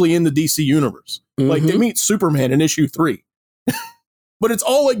actually in the DC universe. Like they meet Superman in issue 3, but it's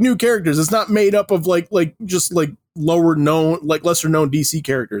all like new characters. It's not made up of like just like lesser known DC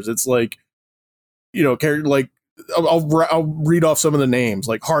characters. It's like character like. I'll read off some of the names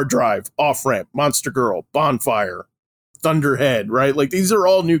like Hard Drive, Off Ramp, Monster Girl, Bonfire, Thunderhead, right? Like these are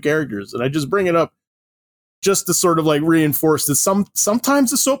all new characters, and I just bring it up just to sort of like reinforce that sometimes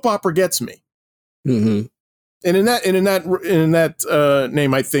the soap opera gets me. And in that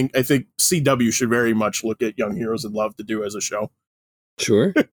name, I think CW should very much look at Young Heroes in Love to do as a show.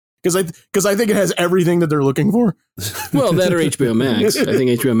 Sure. Because I think it has everything that they're looking for. Well, that or HBO Max. I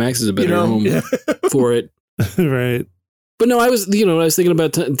think HBO Max is a better home for it. Right. But no, I was thinking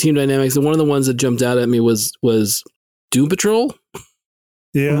about team dynamics, and one of the ones that jumped out at me was Doom Patrol.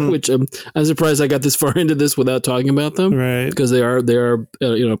 Yeah. Which I'm surprised I got this far into this without talking about them. Right. Because they are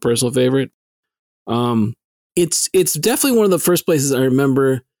a personal favorite. It's definitely one of the first places I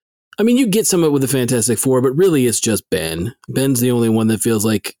remember. I mean, you get some of it with the Fantastic Four, but really it's just Ben. Ben's the only one that feels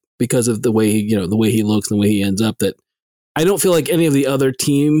like, because of the way he looks and the way he ends up, that I don't feel like any of the other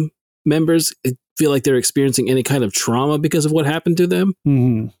team members feel like they're experiencing any kind of trauma because of what happened to them.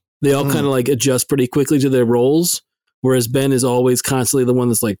 They all kind of like adjust pretty quickly to their roles, whereas Ben is always constantly the one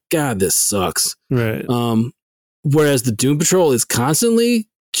that's like, God, this sucks. Right. Whereas the Doom Patrol is constantly,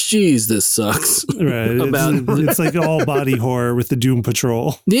 geez, this sucks. Right. It's like all body horror with the Doom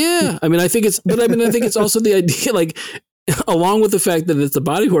Patrol. Yeah. I think it's also the idea, like, along with the fact that it's the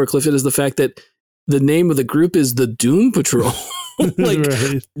body horror, Cliff, it is the fact that the name of the group is the Doom Patrol. Like,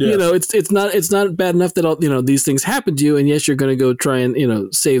 right. You know, it's not bad enough that all, you know, these things happen to you, and yes, you're going to go try and, you know,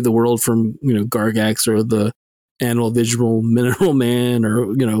 save the world from, you know, Gargax or the Animal Visual Mineral Man,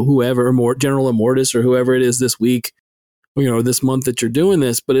 or, you know, whoever, or General Immortus, or whoever it is this week, or, you know, this month that you're doing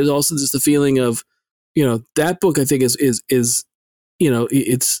this. But it's also just the feeling of, you know, that book I think is you know,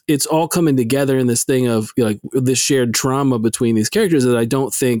 it's all coming together in this thing of, you know, like, this shared trauma between these characters that I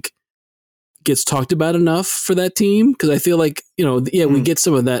don't think gets talked about enough for that team, because I feel like, you know, we get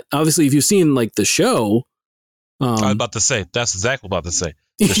some of that. Obviously, if you've seen like the show, I was about to say, that's exactly what I was about to say.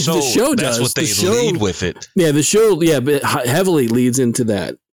 The show that's what they lead with it. Yeah, the show, but heavily leads into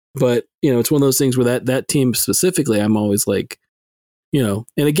that. But, you know, it's one of those things where that team specifically, I'm always like, you know,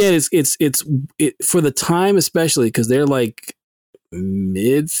 and again, it's for the time, especially because they're like when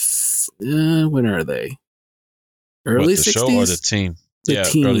are they? Early 60s? The show or the team?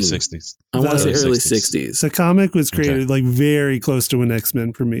 Team. Early 60s. I want to say early 60s. The comic was created like very close to when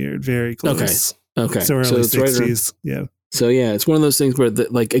X-Men premiered. Very close. Okay. So early 60s. Right. So yeah, it's one of those things where,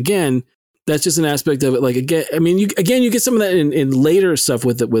 like, again, that's just an aspect of it. Like, again, I mean, you get some of that in later stuff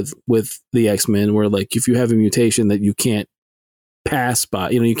with the X-Men, where, like, if you have a mutation that you can't pass by,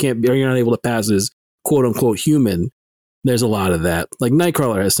 you know, you're not able to pass as quote unquote human. There's a lot of that. Like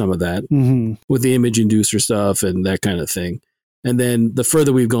Nightcrawler has some of that with the image inducer stuff and that kind of thing. And then the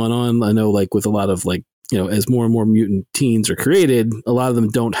further we've gone on, I know, like, with a lot of, like, you know, as more and more mutant teens are created, a lot of them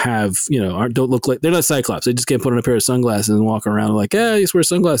don't have, you know, don't look like, they're not Cyclops. They just can't put on a pair of sunglasses and walk around like, I just wear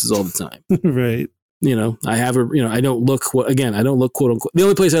sunglasses all the time. Right. You know, I don't look quote unquote. The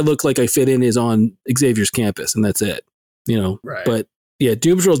only place I look like I fit in is on Xavier's campus, and that's it. You know, right. But yeah,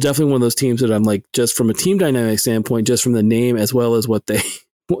 Doom Patrol is definitely one of those teams that I'm like, just from a team dynamic standpoint, just from the name as well as what they,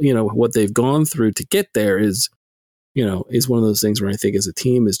 you know, what they've gone through to get there is, you know, is one of those things where I think as a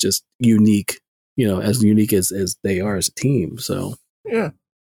team is just unique, you know, as unique as they are as a team. So, yeah.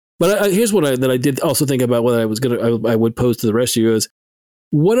 But here's what I did also think about, what I would pose to the rest of you is,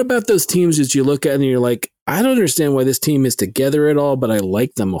 what about those teams that you look at and you're like, I don't understand why this team is together at all, but I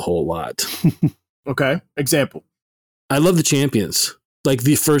like them a whole lot. Okay. Example. I love the Champions, like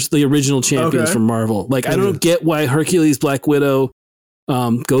the original Champions from Marvel. Like, I don't get why Hercules, Black Widow,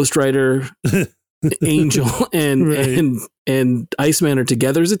 Ghost Rider, Angel and Iceman are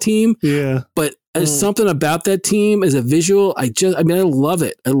together as a team. Yeah. But there's something about that team as a visual. I love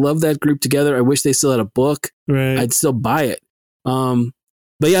it. I love that group together. I wish they still had a book. Right. I'd still buy it.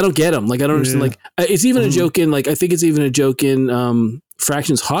 But yeah, I don't get them. Like, I don't understand. Like, it's even a joke in, like, I think it's even a joke in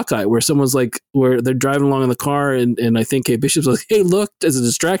Fraction's Hawkeye, where someone's like, where they're driving along in the car, and I think Kate Bishop's like, hey, look, as a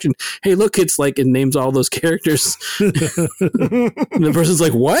distraction, hey, look, it's like, it names all those characters. And the person's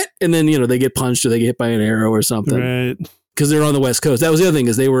like, what? And then, you know, they get punched or they get hit by an arrow or something. Right. Because they're on the West Coast. That was the other thing,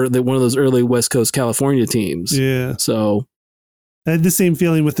 is they were one of those early West Coast California teams. Yeah. So I had the same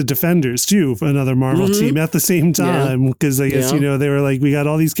feeling with the Defenders too, another Marvel team at the same time, because I guess, you know, they were like, we got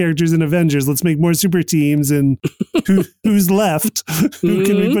all these characters in Avengers, let's make more super teams, and who's left? Who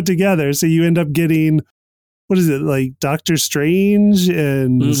can we put together? So you end up getting, what is it, like Doctor Strange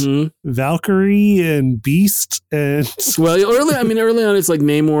and Valkyrie and Beast and early on it's like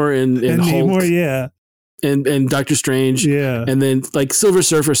Namor and Hulk. Namor, yeah. And Doctor Strange. Yeah. And then like Silver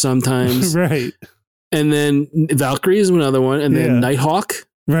Surfer sometimes. Right. And then Valkyrie is another one. And then Nighthawk.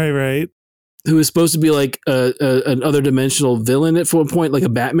 Right. Who is supposed to be like an other dimensional villain at one point, like a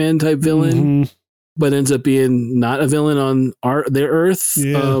Batman type villain, but ends up being not a villain on their Earth.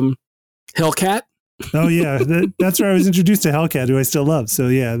 Yeah. Hellcat. Oh yeah. That's where I was introduced to Hellcat, who I still love. So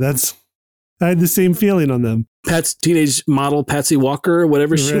yeah, I had the same feeling on them. Pat's teenage model, Patsy Walker,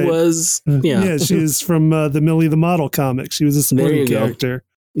 whatever she was. Yeah. Yeah. She's from the Millie the Model comic. She was a supporting character.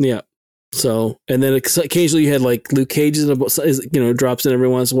 Yeah. So, and then occasionally you had like Luke Cage, drops in every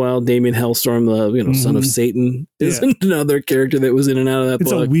once in a while. Damien Hellstorm, the son of Satan, is another character that was in and out of that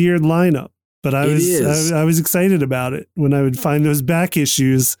book. It's a weird lineup, but I was excited about it when I would find those back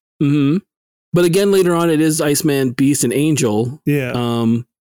issues. Mm-hmm. But again, later on, it is Iceman, Beast, and Angel. Yeah.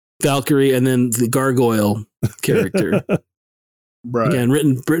 Valkyrie, and then the Gargoyle character. Right. Again,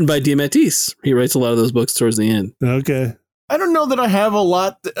 written by DeMatteis. He writes a lot of those books towards the end. Okay. I don't know that I have a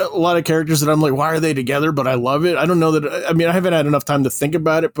lot of characters that I'm like, why are they together? But I love it. I don't know that. I mean, I haven't had enough time to think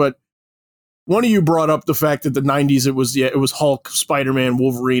about it. But one of you brought up the fact that the '90s it was Hulk, Spider-Man,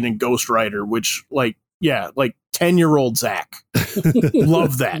 Wolverine, and Ghost Rider, which 10-year-old Zach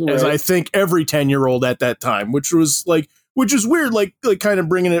Love that, as I think every 10-year-old at that time, which is weird, like kind of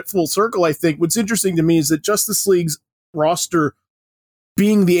bringing it full circle. I think what's interesting to me is that Justice League's roster,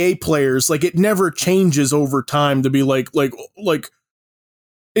 being the A players, like it never changes over time to be like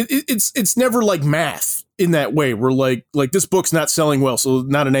it's never like math in that way. We're like this book's not selling well, so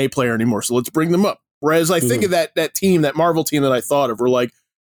not an A player anymore, so let's bring them up. Whereas I think of that team, that Marvel team that I thought of, were like,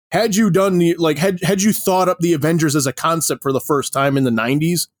 had you done had you thought up the Avengers as a concept for the first time in the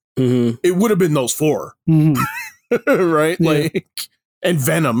 90s, it would have been those four. Right? Yeah. Like, and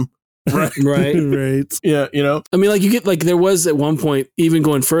Venom. Right. Right. Yeah, you know. I mean, like, you get, like, there was at one point, even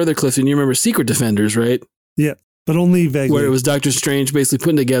going further, Clifton, you remember Secret Defenders, right? Yeah, but only vaguely. Where it was Doctor Strange basically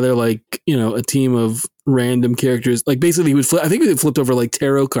putting together, like, you know, a team of random characters. Like, basically, he would I think he flipped over, like,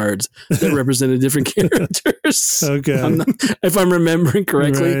 tarot cards that represented different characters. Okay. If I'm remembering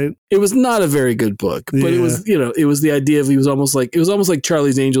correctly. Right. It was not a very good book, but it was, you know, it was the idea of it was almost like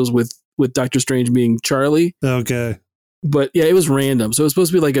Charlie's Angels with Doctor Strange being Charlie. Okay. But yeah, it was random. So it was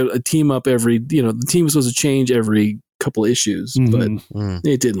supposed to be like a team up every, you know, the team was supposed to change every couple issues, but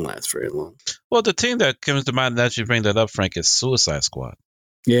it didn't last very long. Well, the team that comes to mind that you bring that up, Frank, is Suicide Squad.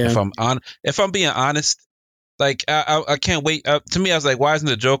 Yeah. If I'm being honest, like I can't wait. To me, I was like, why isn't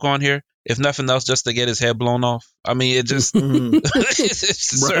the Joker on here? If nothing else, just to get his head blown off. I mean, it just,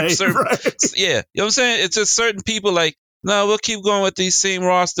 it's right. Yeah, you know what I'm saying? It's just certain people like, no, we'll keep going with these same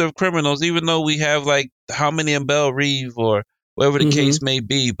roster of criminals, even though we have like how many in Belle Reve or whatever the case may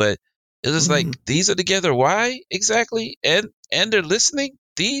be. But it's just like, these are together. Why exactly? And they're listening.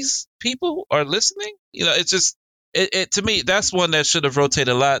 These people are listening. You know, it's just it to me, that's one that should have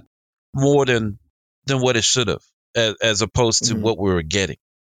rotated a lot more than what it should have, as opposed to what we were getting.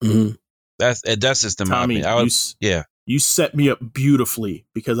 That's just in my opinion. You set me up beautifully,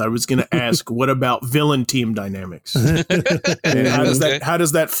 because I was going to ask, what about villain team dynamics? How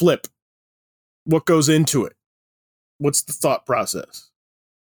does that flip? What goes into it? What's the thought process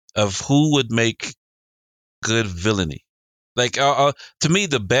of who would make good villainy? Like, to me,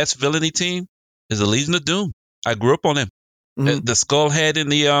 the best villainy team is the Legion of Doom. I grew up on them. The skull head in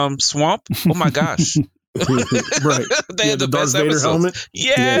the swamp. Oh my gosh! Right. They had the best Darth Vader episodes. helmet.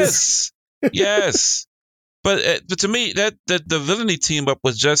 Yes. Yes. But to me, that the villainy team up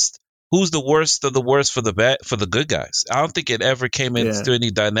was just who's the worst of the worst for the good guys. I don't think it ever came into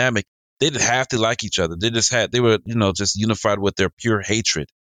any dynamic. They didn't have to like each other. They were, you know, just unified with their pure hatred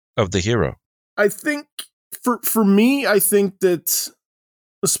of the hero. I think for me, I think that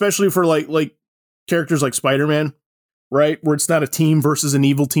especially for like characters like Spider-Man, right, where it's not a team versus an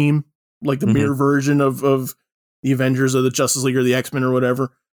evil team, like the mirror version of the Avengers or the Justice League or the X-Men or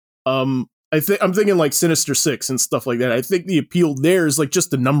whatever. I'm thinking like Sinister Six and stuff like that. I think the appeal there is like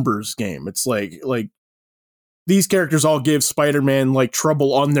just a numbers game. It's like these characters all give Spider-Man like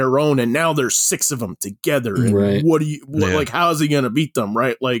trouble on their own, and now there's 6 of them together. And like, how is he gonna beat them?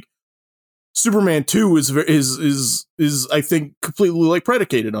 Right? Like Superman 2 is I think completely like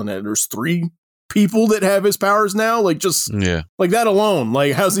predicated on that. There's 3 people that have his powers now. Like just like that alone.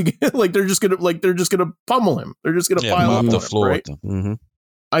 Like how's he like they're just gonna pummel him. They're just gonna pile up on the floor. Right?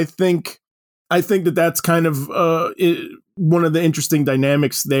 I think that's kind of one of the interesting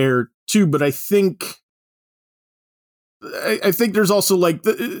dynamics there too. But I think there's also like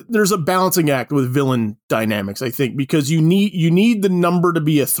there's a balancing act with villain dynamics. I think because you need the number to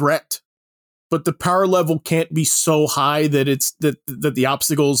be a threat, but the power level can't be so high that it's that the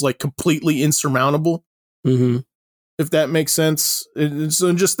obstacle is like completely insurmountable. If that makes sense.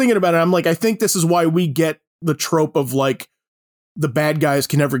 So just thinking about it, I'm like, I think this is why we get the trope of like, the bad guys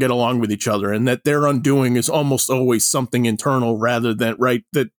can never get along with each other, and that their undoing is almost always something internal rather than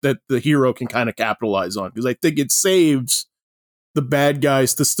that the hero can kind of capitalize on. Because I think it saves the bad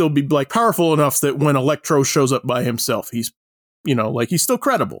guys to still be like powerful enough that when Electro shows up by himself, he's, you know, like he's still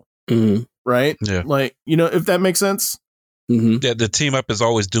credible. Right? Yeah. Like, you know, if that makes sense. Yeah, the team up is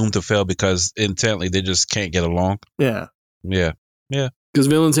always doomed to fail because intently they just can't get along. Yeah. Because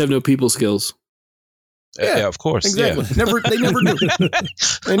villains have no people skills. Yeah, of course. Exactly. Yeah. They never do.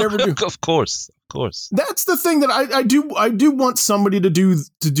 They never do. Of course. That's the thing that I do want somebody to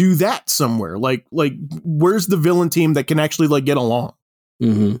do that somewhere. Like where's the villain team that can actually like get along?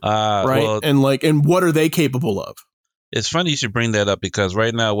 Right. Well, and what are they capable of? It's funny you should bring that up because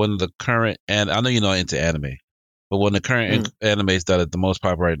right now, one of the current, and I know you're not into anime, but one of the current animes that are the most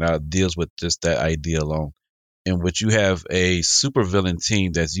popular right now deals with just that idea alone, in which you have a super villain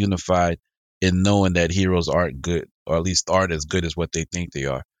team that's unified in knowing that heroes aren't good, or at least aren't as good as what they think they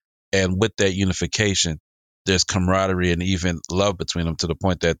are. And with that unification, there's camaraderie and even love between them to the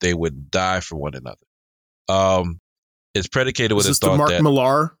point that they would die for one another. It's predicated with is a this thought the Mark that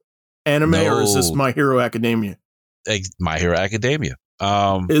Millar anime, No. or is this My Hero Academia? My Hero Academia.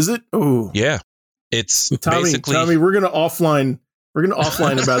 Is it? Oh, Yeah. It's Tommy, basically Tommy, we're gonna offline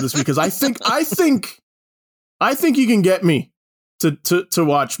about this because I think you can get me to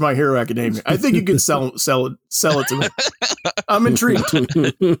watch My Hero Academia. I think you can sell it to me. I'm intrigued.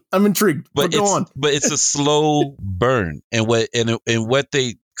 But go on. But it's a slow burn, and what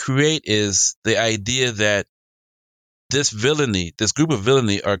they create is the idea that this group of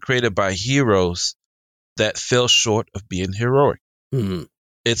villainy, are created by heroes that fell short of being heroic. Mm-hmm.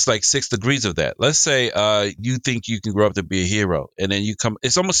 It's like 6 degrees of that. Let's say you think you can grow up to be a hero, and then you come.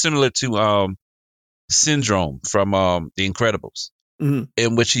 It's almost similar to Syndrome from The Incredibles,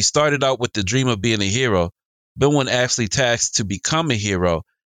 in which he started out with the dream of being a hero, but when actually tasked to become a hero,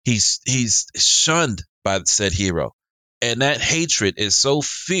 he's shunned by said hero, and that hatred is so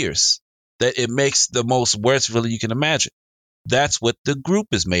fierce that it makes the most worst villain you can imagine. That's what the group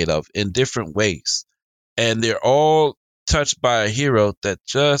is made of in different ways, and they're all touched by a hero that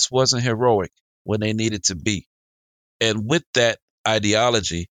just wasn't heroic when they needed to be. And with that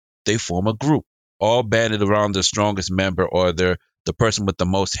ideology, they form a group, all banded around the strongest member, or the person with the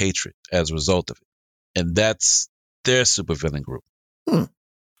most hatred as a result of it. And that's their supervillain group.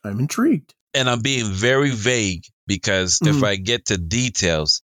 I'm intrigued. And I'm being very vague because if I get to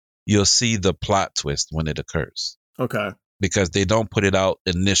details, you'll see the plot twist when it occurs. Okay. Because they don't put it out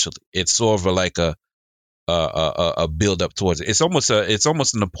initially. It's sort of like a build up towards it. It's almost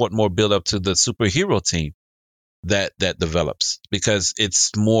an important more build up to the superhero team that develops, because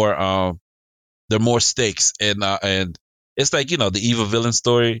it's more there are more stakes, and it's like, the evil villain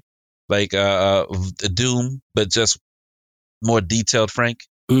story, like Doom, but just more detailed, Frank.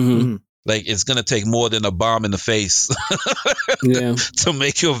 Mm-hmm. Like, it's gonna take more than a bomb in the face to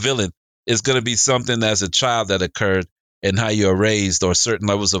make you a villain. It's gonna be something as a child that occurred, and how you're raised, or certain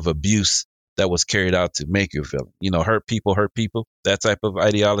levels of abuse that was carried out to make you a villain. Hurt people, that type of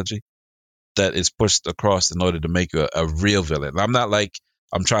ideology that is pushed across in order to make you a real villain. I'm not like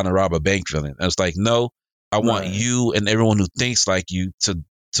I'm trying to rob a bank villain. It's like, no, I want you and everyone who thinks like you to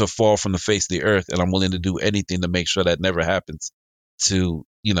fall from the face of the earth, and I'm willing to do anything to make sure that never happens to,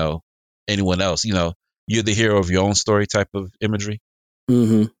 anyone else. You're the hero of your own story type of imagery.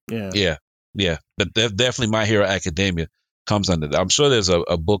 Mm-hmm. Yeah. But definitely My Hero Academia comes under that. I'm sure there's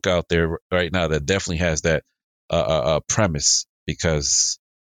a book out there right now that definitely has that premise, because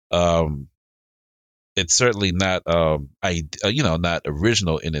it's certainly not not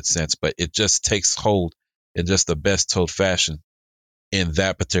original in its sense, but it just takes hold in just the best told fashion in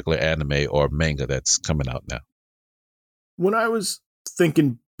that particular anime or manga that's coming out now. When I was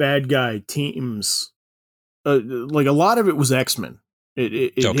thinking bad guy teams, like a lot of it was X-Men.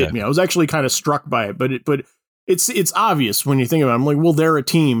 It hit me. I was actually kind of struck by it, but it's obvious when you think about it. I'm like, well, they're a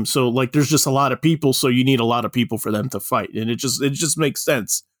team, so like there's just a lot of people, so you need a lot of people for them to fight, and it just makes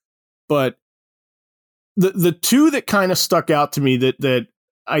sense. But the two that kind of stuck out to me that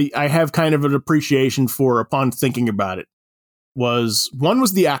I have kind of an appreciation for upon thinking about it was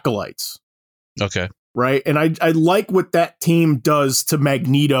the Acolytes. Okay. Right. And I like what that team does to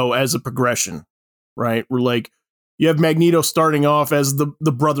Magneto as a progression. Right. We're like, you have Magneto starting off as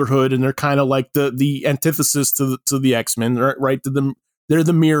the Brotherhood, and they're kind of like the antithesis to the X-Men, right? They're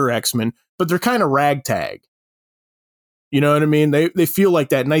the mirror X-Men, but they're kind of ragtag. You know what I mean? They feel like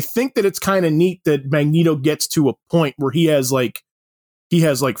that. And I think that it's kind of neat that Magneto gets to a point where he has like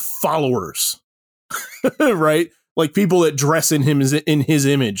followers, right? Like people that dress in in his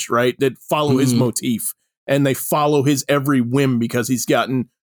image, right? That follow his motif, and they follow his every whim, because he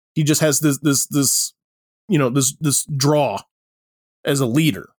just has this draw as a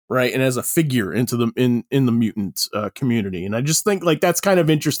leader, right? And as a figure into in the mutant community. And I just think like that's kind of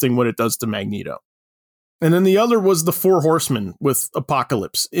interesting what it does to Magneto. And then the other was the Four Horsemen with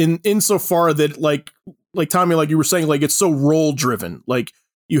Apocalypse, insofar that like Tommy, like you were saying, like it's so role driven. Like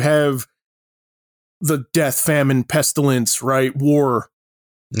you have the death, famine, pestilence, right? War.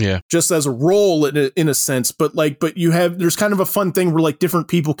 Yeah. Just as a role in a sense, but there's kind of a fun thing where like different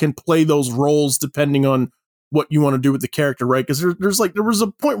people can play those roles depending on what you want to do with the character, right? Because there was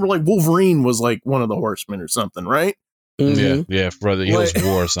a point where like Wolverine was like one of the Horsemen or something, right? Mm-hmm. Yeah, Brother Heroes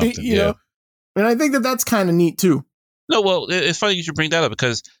War or something. You know? And I think that's kind of neat too. No, well, it's funny you should bring that up,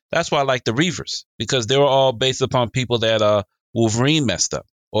 because that's why I like the Reavers, because they were all based upon people that Wolverine messed up,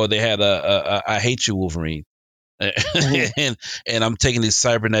 or they had a I hate you Wolverine, and I'm taking these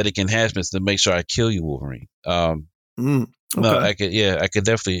cybernetic enhancements to make sure I kill you Wolverine. Okay. No, I could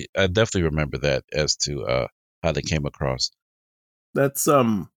definitely remember that as to how they came across. That's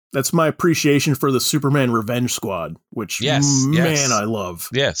That's my appreciation for the Superman Revenge Squad, which I love.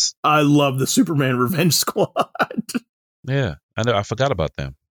 Yes, I love the Superman Revenge Squad. Yeah, I know. I forgot about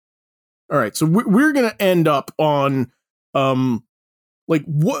them. All right, so we're gonna end up on,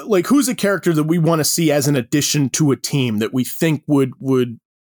 who's a character that we want to see as an addition to a team that we think would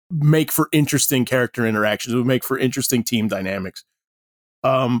make for interesting character interactions, would make for interesting team dynamics.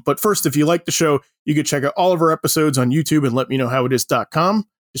 But first, if you like the show, you can check out all of our episodes on YouTube and letmeknowhowitis.com.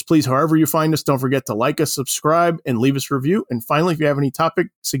 Just please, however you find us, don't forget to like us, subscribe, and leave us a review. And finally, if you have any topic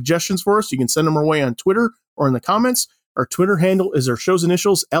suggestions for us, you can send them our way on Twitter or in the comments. Our Twitter handle is our show's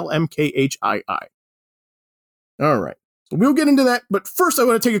initials, LMKHII. All right. So we'll get into that. But first, I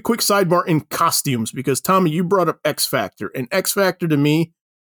want to take a quick sidebar in costumes because, Tommy, you brought up X Factor. And X Factor, to me,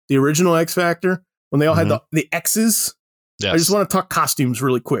 the original X Factor, when they all had the X's, yes. I just want to talk costumes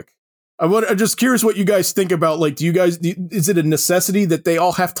really quick. I'm just curious what you guys think about, like, is it a necessity that they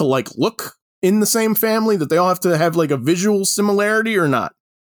all have to, like, look in the same family, that they all have to have, like, a visual similarity or not?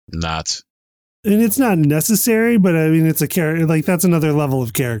 Not. And it's not necessary, but I mean, it's a character, like, that's another level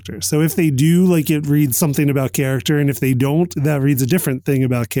of character. So if they do, like, it reads something about character, and if they don't, that reads a different thing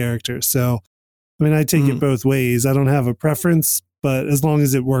about character. So, I mean, I take it both ways. I don't have a preference, but as long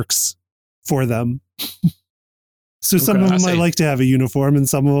as it works for them. So some of them I like to have a uniform, and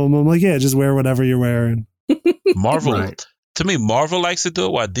some of them I'm like, yeah, just wear whatever you're wearing. Marvel, to me, Marvel likes to do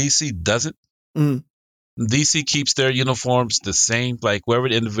it while DC doesn't. DC keeps their uniforms the same, like wherever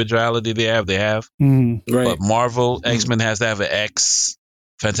the individuality they have. Right. But Marvel, X-Men has to have an X.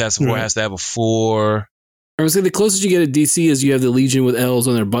 Fantastic Four has to have a 4. I would say the closest you get at DC is you have the Legion with L's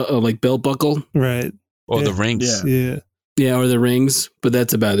on their like belt buckle. Right. Or the rings. Yeah, or the rings, but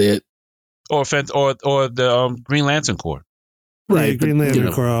that's about it. Or the Green Lantern Corps. Right, yeah, Green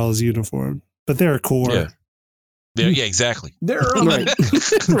Lantern Corps all is uniform, but they're a corps. Yeah, exactly. They're right.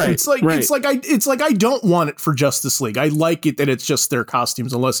 It's like I don't want it for Justice League. I like it that it's just their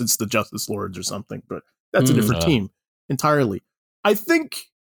costumes, unless it's the Justice Lords or something. But that's a different team entirely. I think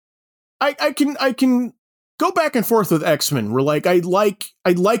I can go back and forth with X-Men. Where like I like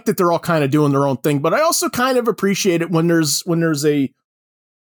that they're all kind of doing their own thing, but I also kind of appreciate it when there's a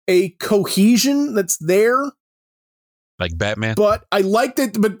cohesion that's there. Like Batman. But I like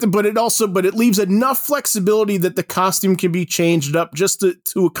that, but it leaves enough flexibility that the costume can be changed up just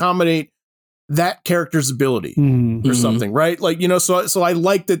to accommodate that character's ability or something, right? Like, so I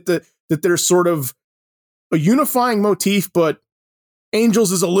like that there's sort of a unifying motif, but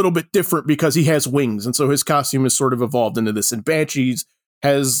Angels is a little bit different because he has wings, and so his costume is sort of evolved into this. And Banshees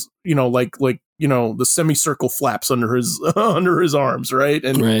has, the semicircle flaps under his arms, right?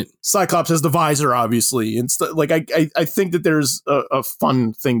 And Cyclops has the visor, obviously. And I think that there's a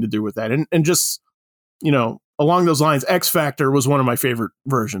fun thing to do with that. And just, along those lines, X Factor was one of my favorite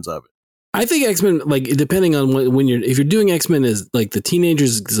versions of it. I think X-Men, like, depending on if you're doing X-Men as like the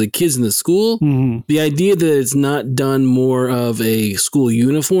teenagers, like kids in the school, the idea that it's not done more of a school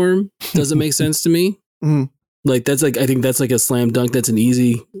uniform doesn't make sense to me. Like, that's like, I think that's like a slam dunk. That's an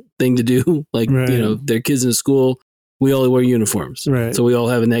easy thing to do. Like, they're kids in school. We all wear uniforms. Right. So we all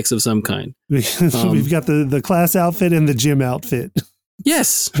have an X of some kind. We've got the class outfit and the gym outfit.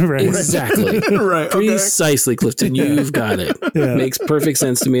 Yes, exactly. Right. Precisely, Clifton. You've got it. Yeah. Makes perfect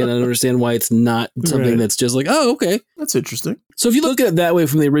sense to me, and I don't understand why it's not something that's just like, oh, okay. That's interesting. So if you look at it that way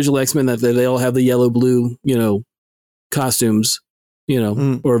from the original X-Men, that they all have the yellow, blue, costumes,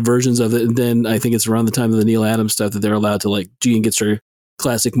 or versions of it, and then I think it's around the time of the Neil Adams stuff that they're allowed to, like, Jean gets her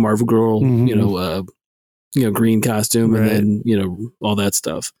classic Marvel Girl, green costume, and then, all that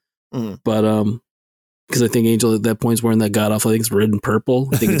stuff. But, because I think Angel at that point is wearing that god awful, I think it's red and purple.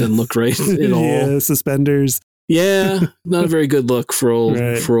 I think it doesn't look right at all. Yeah, suspenders. Yeah, not a very good look for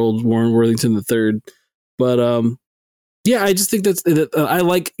old Warren Worthington III. But I just think I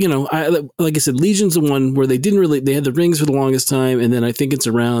like, like I said, Legion's the one where they had the rings for the longest time, and then I think it's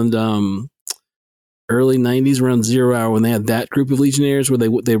around early 90s, around 0 Hour, when they had that group of Legionnaires where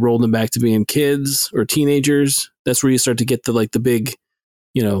they rolled them back to being kids or teenagers. That's where you start to get the big,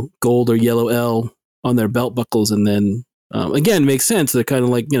 gold or yellow L on their belt buckles, and then again, makes sense. They're kind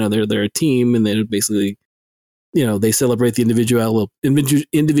of like, they're a team, and they're basically, they celebrate the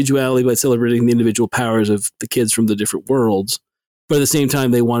individuality by celebrating the individual powers of the kids from the different worlds. But at the same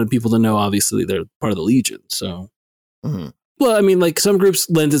time, they wanted people to know, obviously, they're part of the Legion. So, well, I mean, like, some groups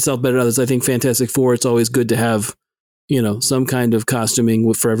lend itself better to others. I think Fantastic Four, it's always good to have, some kind of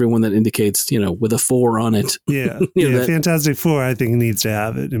costuming for everyone that indicates, with a 4 on it. Yeah. Fantastic Four, I think, needs to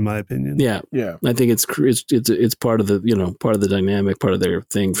have it, in my opinion. Yeah. I think it's part of the, part of the dynamic, part of their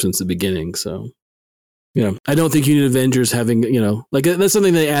thing since the beginning. So, I don't think you need Avengers having, like that's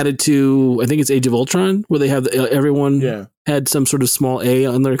something they added to, I think it's Age of Ultron, where they have everyone had some sort of small A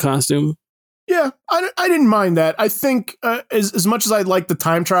on their costume. Yeah, I didn't mind that. I think as much as I like the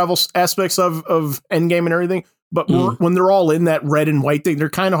time travel aspects of Endgame and everything, but when they're all in that red and white thing, they're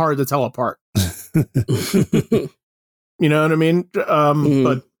kind of hard to tell apart. You know what I mean?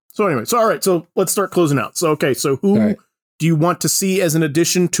 But so anyway, all right. So let's start closing out. So okay, so who do you want to see as an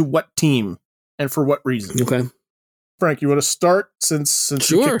addition to what team, and for what reason? Okay, Frank, you want to start since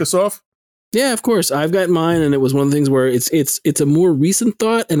you kicked us off? Yeah, of course. I've got mine, and it was one of the things where it's a more recent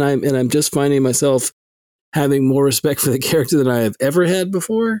thought, and I'm just finding myself having more respect for the character than I have ever had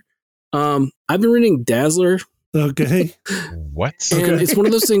before. I've been reading Dazzler. Okay. What? And it's one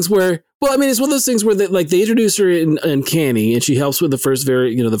of those things where, it's one of those things where they introduce her in Canny, and she helps with the first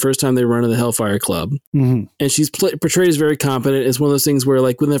time they run in the Hellfire Club, and she's portrayed as very competent. It's one of those things where,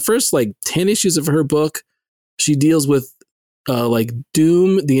 like, when the first 10 issues of her book, she deals with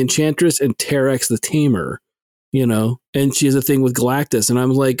Doom, the Enchantress, and Terex, the Tamer, and she has a thing with Galactus. And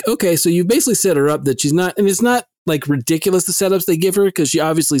I'm like, okay, so you basically set her up that she's not, and it's not like ridiculous the setups they give her, because she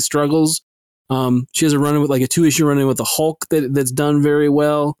obviously struggles. She has a run-in with a 2-issue run-in with the Hulk that's done very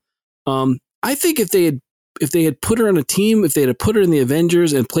well. I think if they had put her on a team, if they had put her in the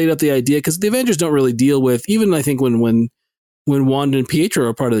Avengers and played up the idea, because the Avengers don't really deal with, even I think when Wanda and Pietro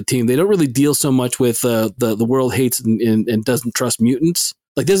are part of the team, they don't really deal so much with the world hates and doesn't trust mutants.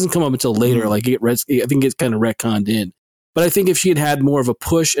 Like, it doesn't come up until later. Like, I think it's kind of retconned in. But I think if she had more of a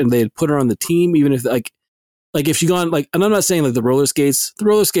push and they had put her on the team, even if like if she gone and I'm not saying like the roller skates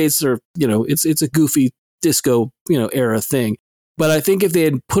are, it's a goofy disco, era thing. But I think if they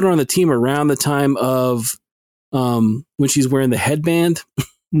had put her on the team around the time of when she's wearing the headband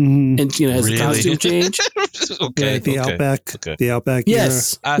and has a costume change. The Outback.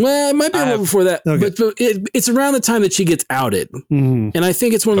 Yes. Well, it might be a little before that, but it's around the time that she gets outed. And I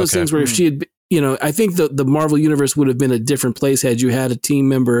think it's one of those things where if she had, I think the Marvel universe would have been a different place had you had a team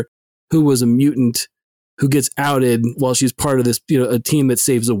member who was a mutant who gets outed while she's part of this, a team that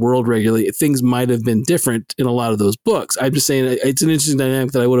saves the world regularly. Things might have been different in a lot of those books. I'm just saying it's an interesting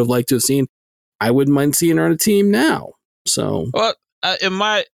dynamic that I would have liked to have seen. I wouldn't mind seeing her on a team now. So, well, that's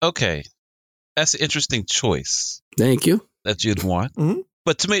an interesting choice. Thank you. That you'd want.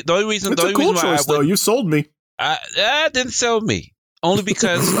 But to me, the only reason why you sold me. I didn't sell me. Only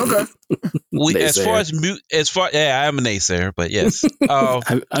because I am a naysayer, but yes.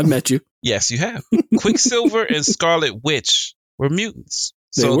 I've met you. Yes, you have. Quicksilver and Scarlet Witch were mutants.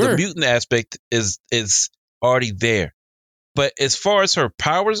 The mutant aspect is already there. But as far as her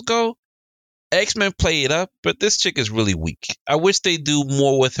powers go, X-Men play it up, but this chick is really weak. I wish they do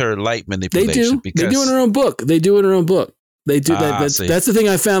more with her light manipulation. They do in her own book. They do that. That's the thing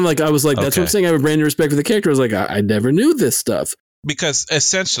I found. Like, I was like, that's what I'm saying. I have a brand new respect for the character. I was like, I never knew this stuff. Because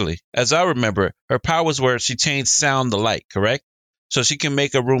essentially, as I remember, her powers were she changed sound to light, correct? So she can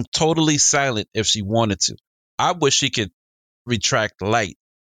make a room totally silent if she wanted to. I wish she could retract light.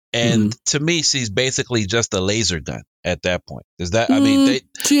 And to me, she's basically just a laser gun at that point. Is that,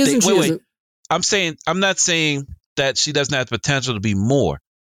 she isn't. I'm not saying that she doesn't have the potential to be more,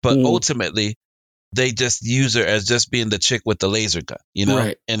 but ultimately they just use her as just being the chick with the laser gun,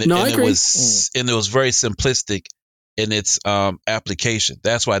 Right. And I agree. It was very simplistic in its application.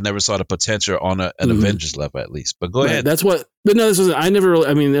 That's why I never saw the potential on an Avengers level, at least. But go ahead. That's what. But no, this wasn't. I never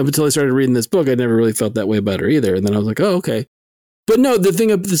really. Up until I started reading this book, I never really felt that way about her either. And then I was like, oh, okay. But no, the thing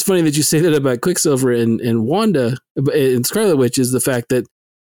that's funny that you say that about Quicksilver and Wanda and Scarlet Witch is the fact that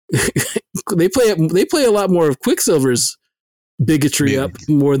they play a lot more of Quicksilver's bigotry up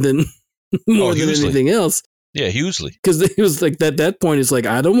more than anything else. Yeah, hugely. Because it was like that point is like,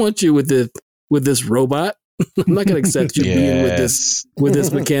 I don't want you with this robot. I'm not going to accept you being with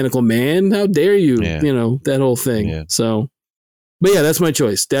this mechanical man. How dare you? Yeah. That whole thing. Yeah. So, but yeah, that's my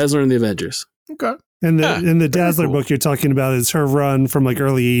choice. Dazzler and the Avengers. Okay. And the Dazzler book you're talking about is her run from like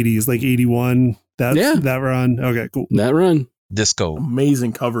early 80s, like 81. That run. Okay, cool. That run. Disco.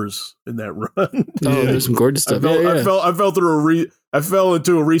 Amazing covers in that run. There's some gorgeous stuff. I fell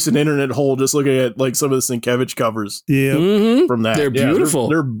into a recent internet hole just looking at like some of the Sienkiewicz covers. Yeah, from that. They're beautiful.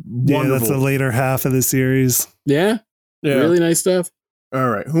 They're wonderful. Yeah, that's the later half of the series. Yeah, really nice stuff. All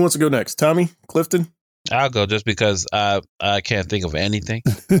right, who wants to go next? Tommy, Clifton. I'll go just because I can't think of anything.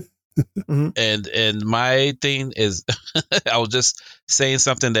 And my thing is, I was just saying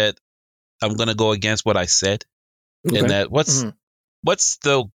something that I'm gonna go against what I said. Okay. And that what's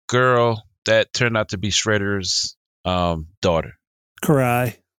the girl that turned out to be Shredder's daughter?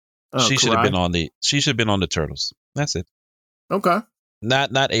 Karai. She should have been on the Turtles. That's it. Okay.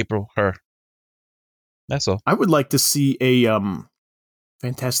 Not April. Her. That's all. I would like to see a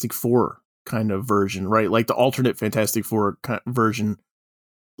Fantastic Four kind of version, right? Like the alternate Fantastic Four version,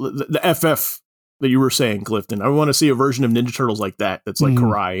 the FF that you were saying, Clifton. I want to see a version of Ninja Turtles like that. That's like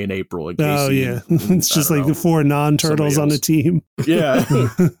Karai and April. And Casey. Oh yeah, it's just like the 4 non-turtles on a team. Yeah.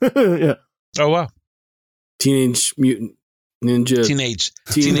 Yeah. Oh wow. Teenage Mutant Ninja. Teenage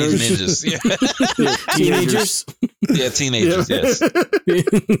ninjas. Yeah. Teenagers. Yeah, teenagers. Yes.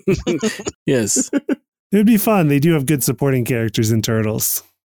 Yes. It would be fun. They do have good supporting characters in Turtles.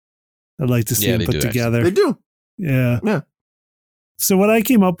 I'd like to see them put together. They do. Yeah. Yeah. So what I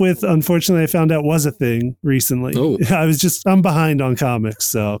came up with, unfortunately, I found out was a thing recently. Oh. I'm behind on comics,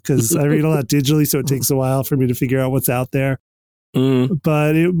 so because I read a lot digitally, so it takes a while for me to figure out what's out there.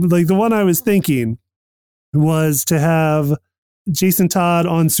 But the one I was thinking was to have Jason Todd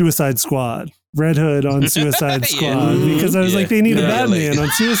on Suicide Squad, Red Hood on Suicide Squad, because I was like, they need a Batman on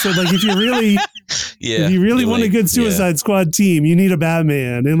Suicide. Like, if you really want a good Suicide Squad team, you need a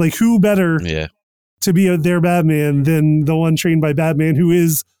Batman, and like, who better to be their Batman than the one trained by Batman, who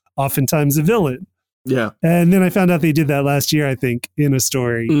is oftentimes a villain. Yeah. And then I found out they did that last year, I think, in a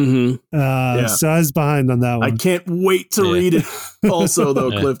story. So I was behind on that one. I can't wait to read it. Also,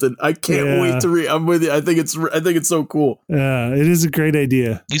 though, Clifton, I can't wait to read. I'm with you. I think it's so cool. Yeah, it is a great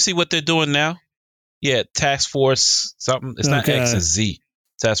idea. You see what they're doing now? Yeah, Task Force something. It's not X, it's Z.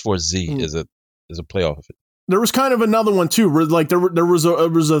 Task Force Z is a playoff of it. There was kind of another one too, where like there was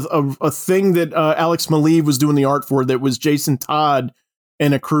a thing that Alex Maleev was doing the art for that was Jason Todd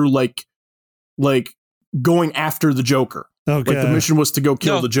and a crew like going after the Joker. Okay. Like the mission was to go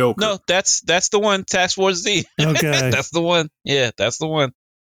kill the Joker. No, that's the one. Task Force Z. Okay, that's the one. Yeah, that's the one.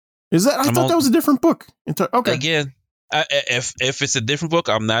 Is that? I thought that was a different book. Okay. Again, if it's a different book,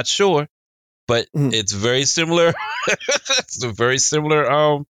 I'm not sure, but it's very similar. It's a very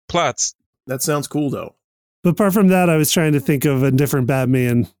similar plots. That sounds cool though. But apart from that, I was trying to think of a different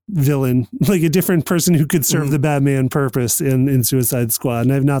Batman villain, like a different person who could serve the Batman purpose in Suicide Squad,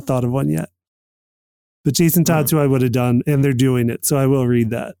 and I have not thought of one yet. But Jason Todd's who I would have done, and they're doing it, so I will read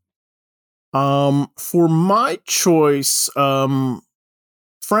that. For my choice,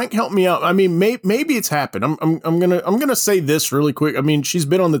 Frank, help me out. I mean, maybe it's happened. I'm gonna say this really quick. I mean, she's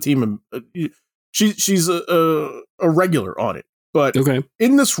been on the team, and she's a regular on it. But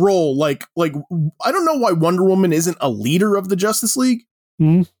in this role, like I don't know why Wonder Woman isn't a leader of the Justice League.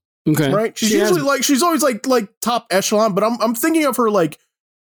 Okay, right? She's usually she's always like top echelon, but I'm thinking of her like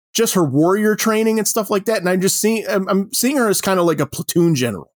just her warrior training and stuff like that, and I'm seeing her as kind of like a platoon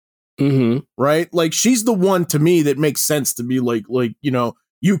general, right? Like she's the one to me that makes sense to be like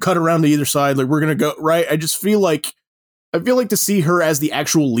you cut around to either side, like we're gonna go right. I feel like to see her as the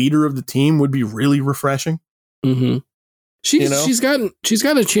actual leader of the team would be really refreshing. She's got a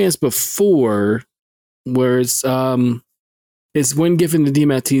chance before where it's when Giffen and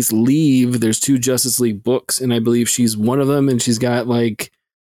DeMatteis leave, there's 2 Justice League books, and I believe she's one of them, and she's got like,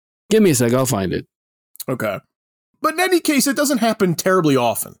 give me a sec, I'll find it. Okay. But in any case, it doesn't happen terribly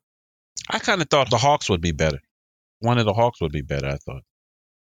often. I kind of thought the Hawks would be better. One of the Hawks would be better, I thought.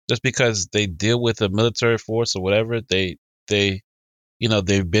 Just because they deal with a military force or whatever, they've been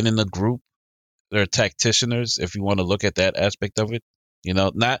in the group. They're tacticianers, if you want to look at that aspect of it.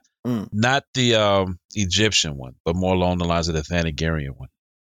 Not the Egyptian one, but more along the lines of the Thanagarian one.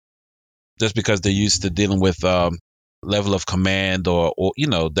 Just because they're used to dealing with level of command or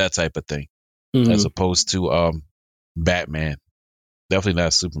that type of thing, as opposed to Batman. Definitely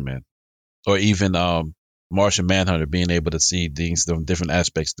not Superman, or even Martian Manhunter being able to see things from different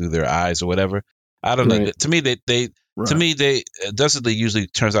aspects through their eyes or whatever. I don't know. To me, Justice League usually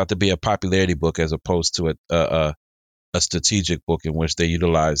turns out to be a popularity book as opposed to a strategic book in which they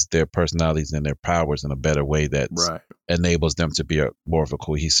utilize their personalities and their powers in a better way that enables them to be more of a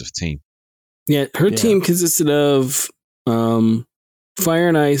cohesive team. Yeah, her team consisted of Fire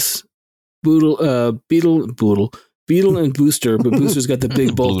and Ice, Beetle, and Booster, but Booster's got the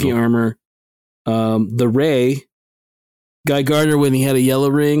big bulky armor. The Ray, Guy Gardner when he had a yellow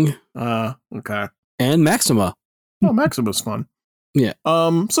ring. Okay. And Maxima. Oh, Maxima's fun. Yeah.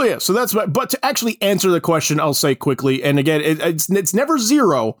 So that's but to actually answer the question, I'll say quickly, and again, it's never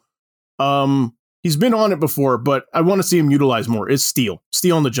Zero. He's been on it before, but I want to see him utilize more. Is Steel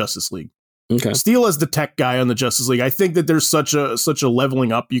on the Justice League? Okay. Steel as the tech guy on the Justice League. I think that there's such a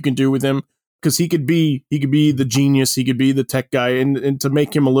leveling up you can do with him, because he could be the genius, he could be the tech guy, and to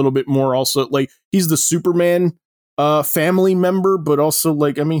make him a little bit more also like he's the Superman family member, but also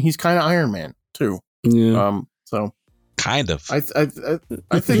like he's kind of Iron Man too. Yeah. So kind of. I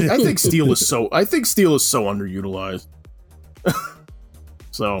think Steel is so underutilized.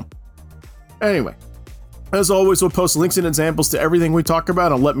 So anyway, As always, we'll post links and examples to everything we talk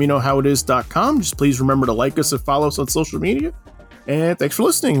about on letmeknowhowitis.com. Just please remember to like us and follow us on social media. And thanks for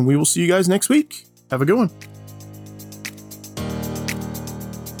listening. We will see you guys next week. Have a good one.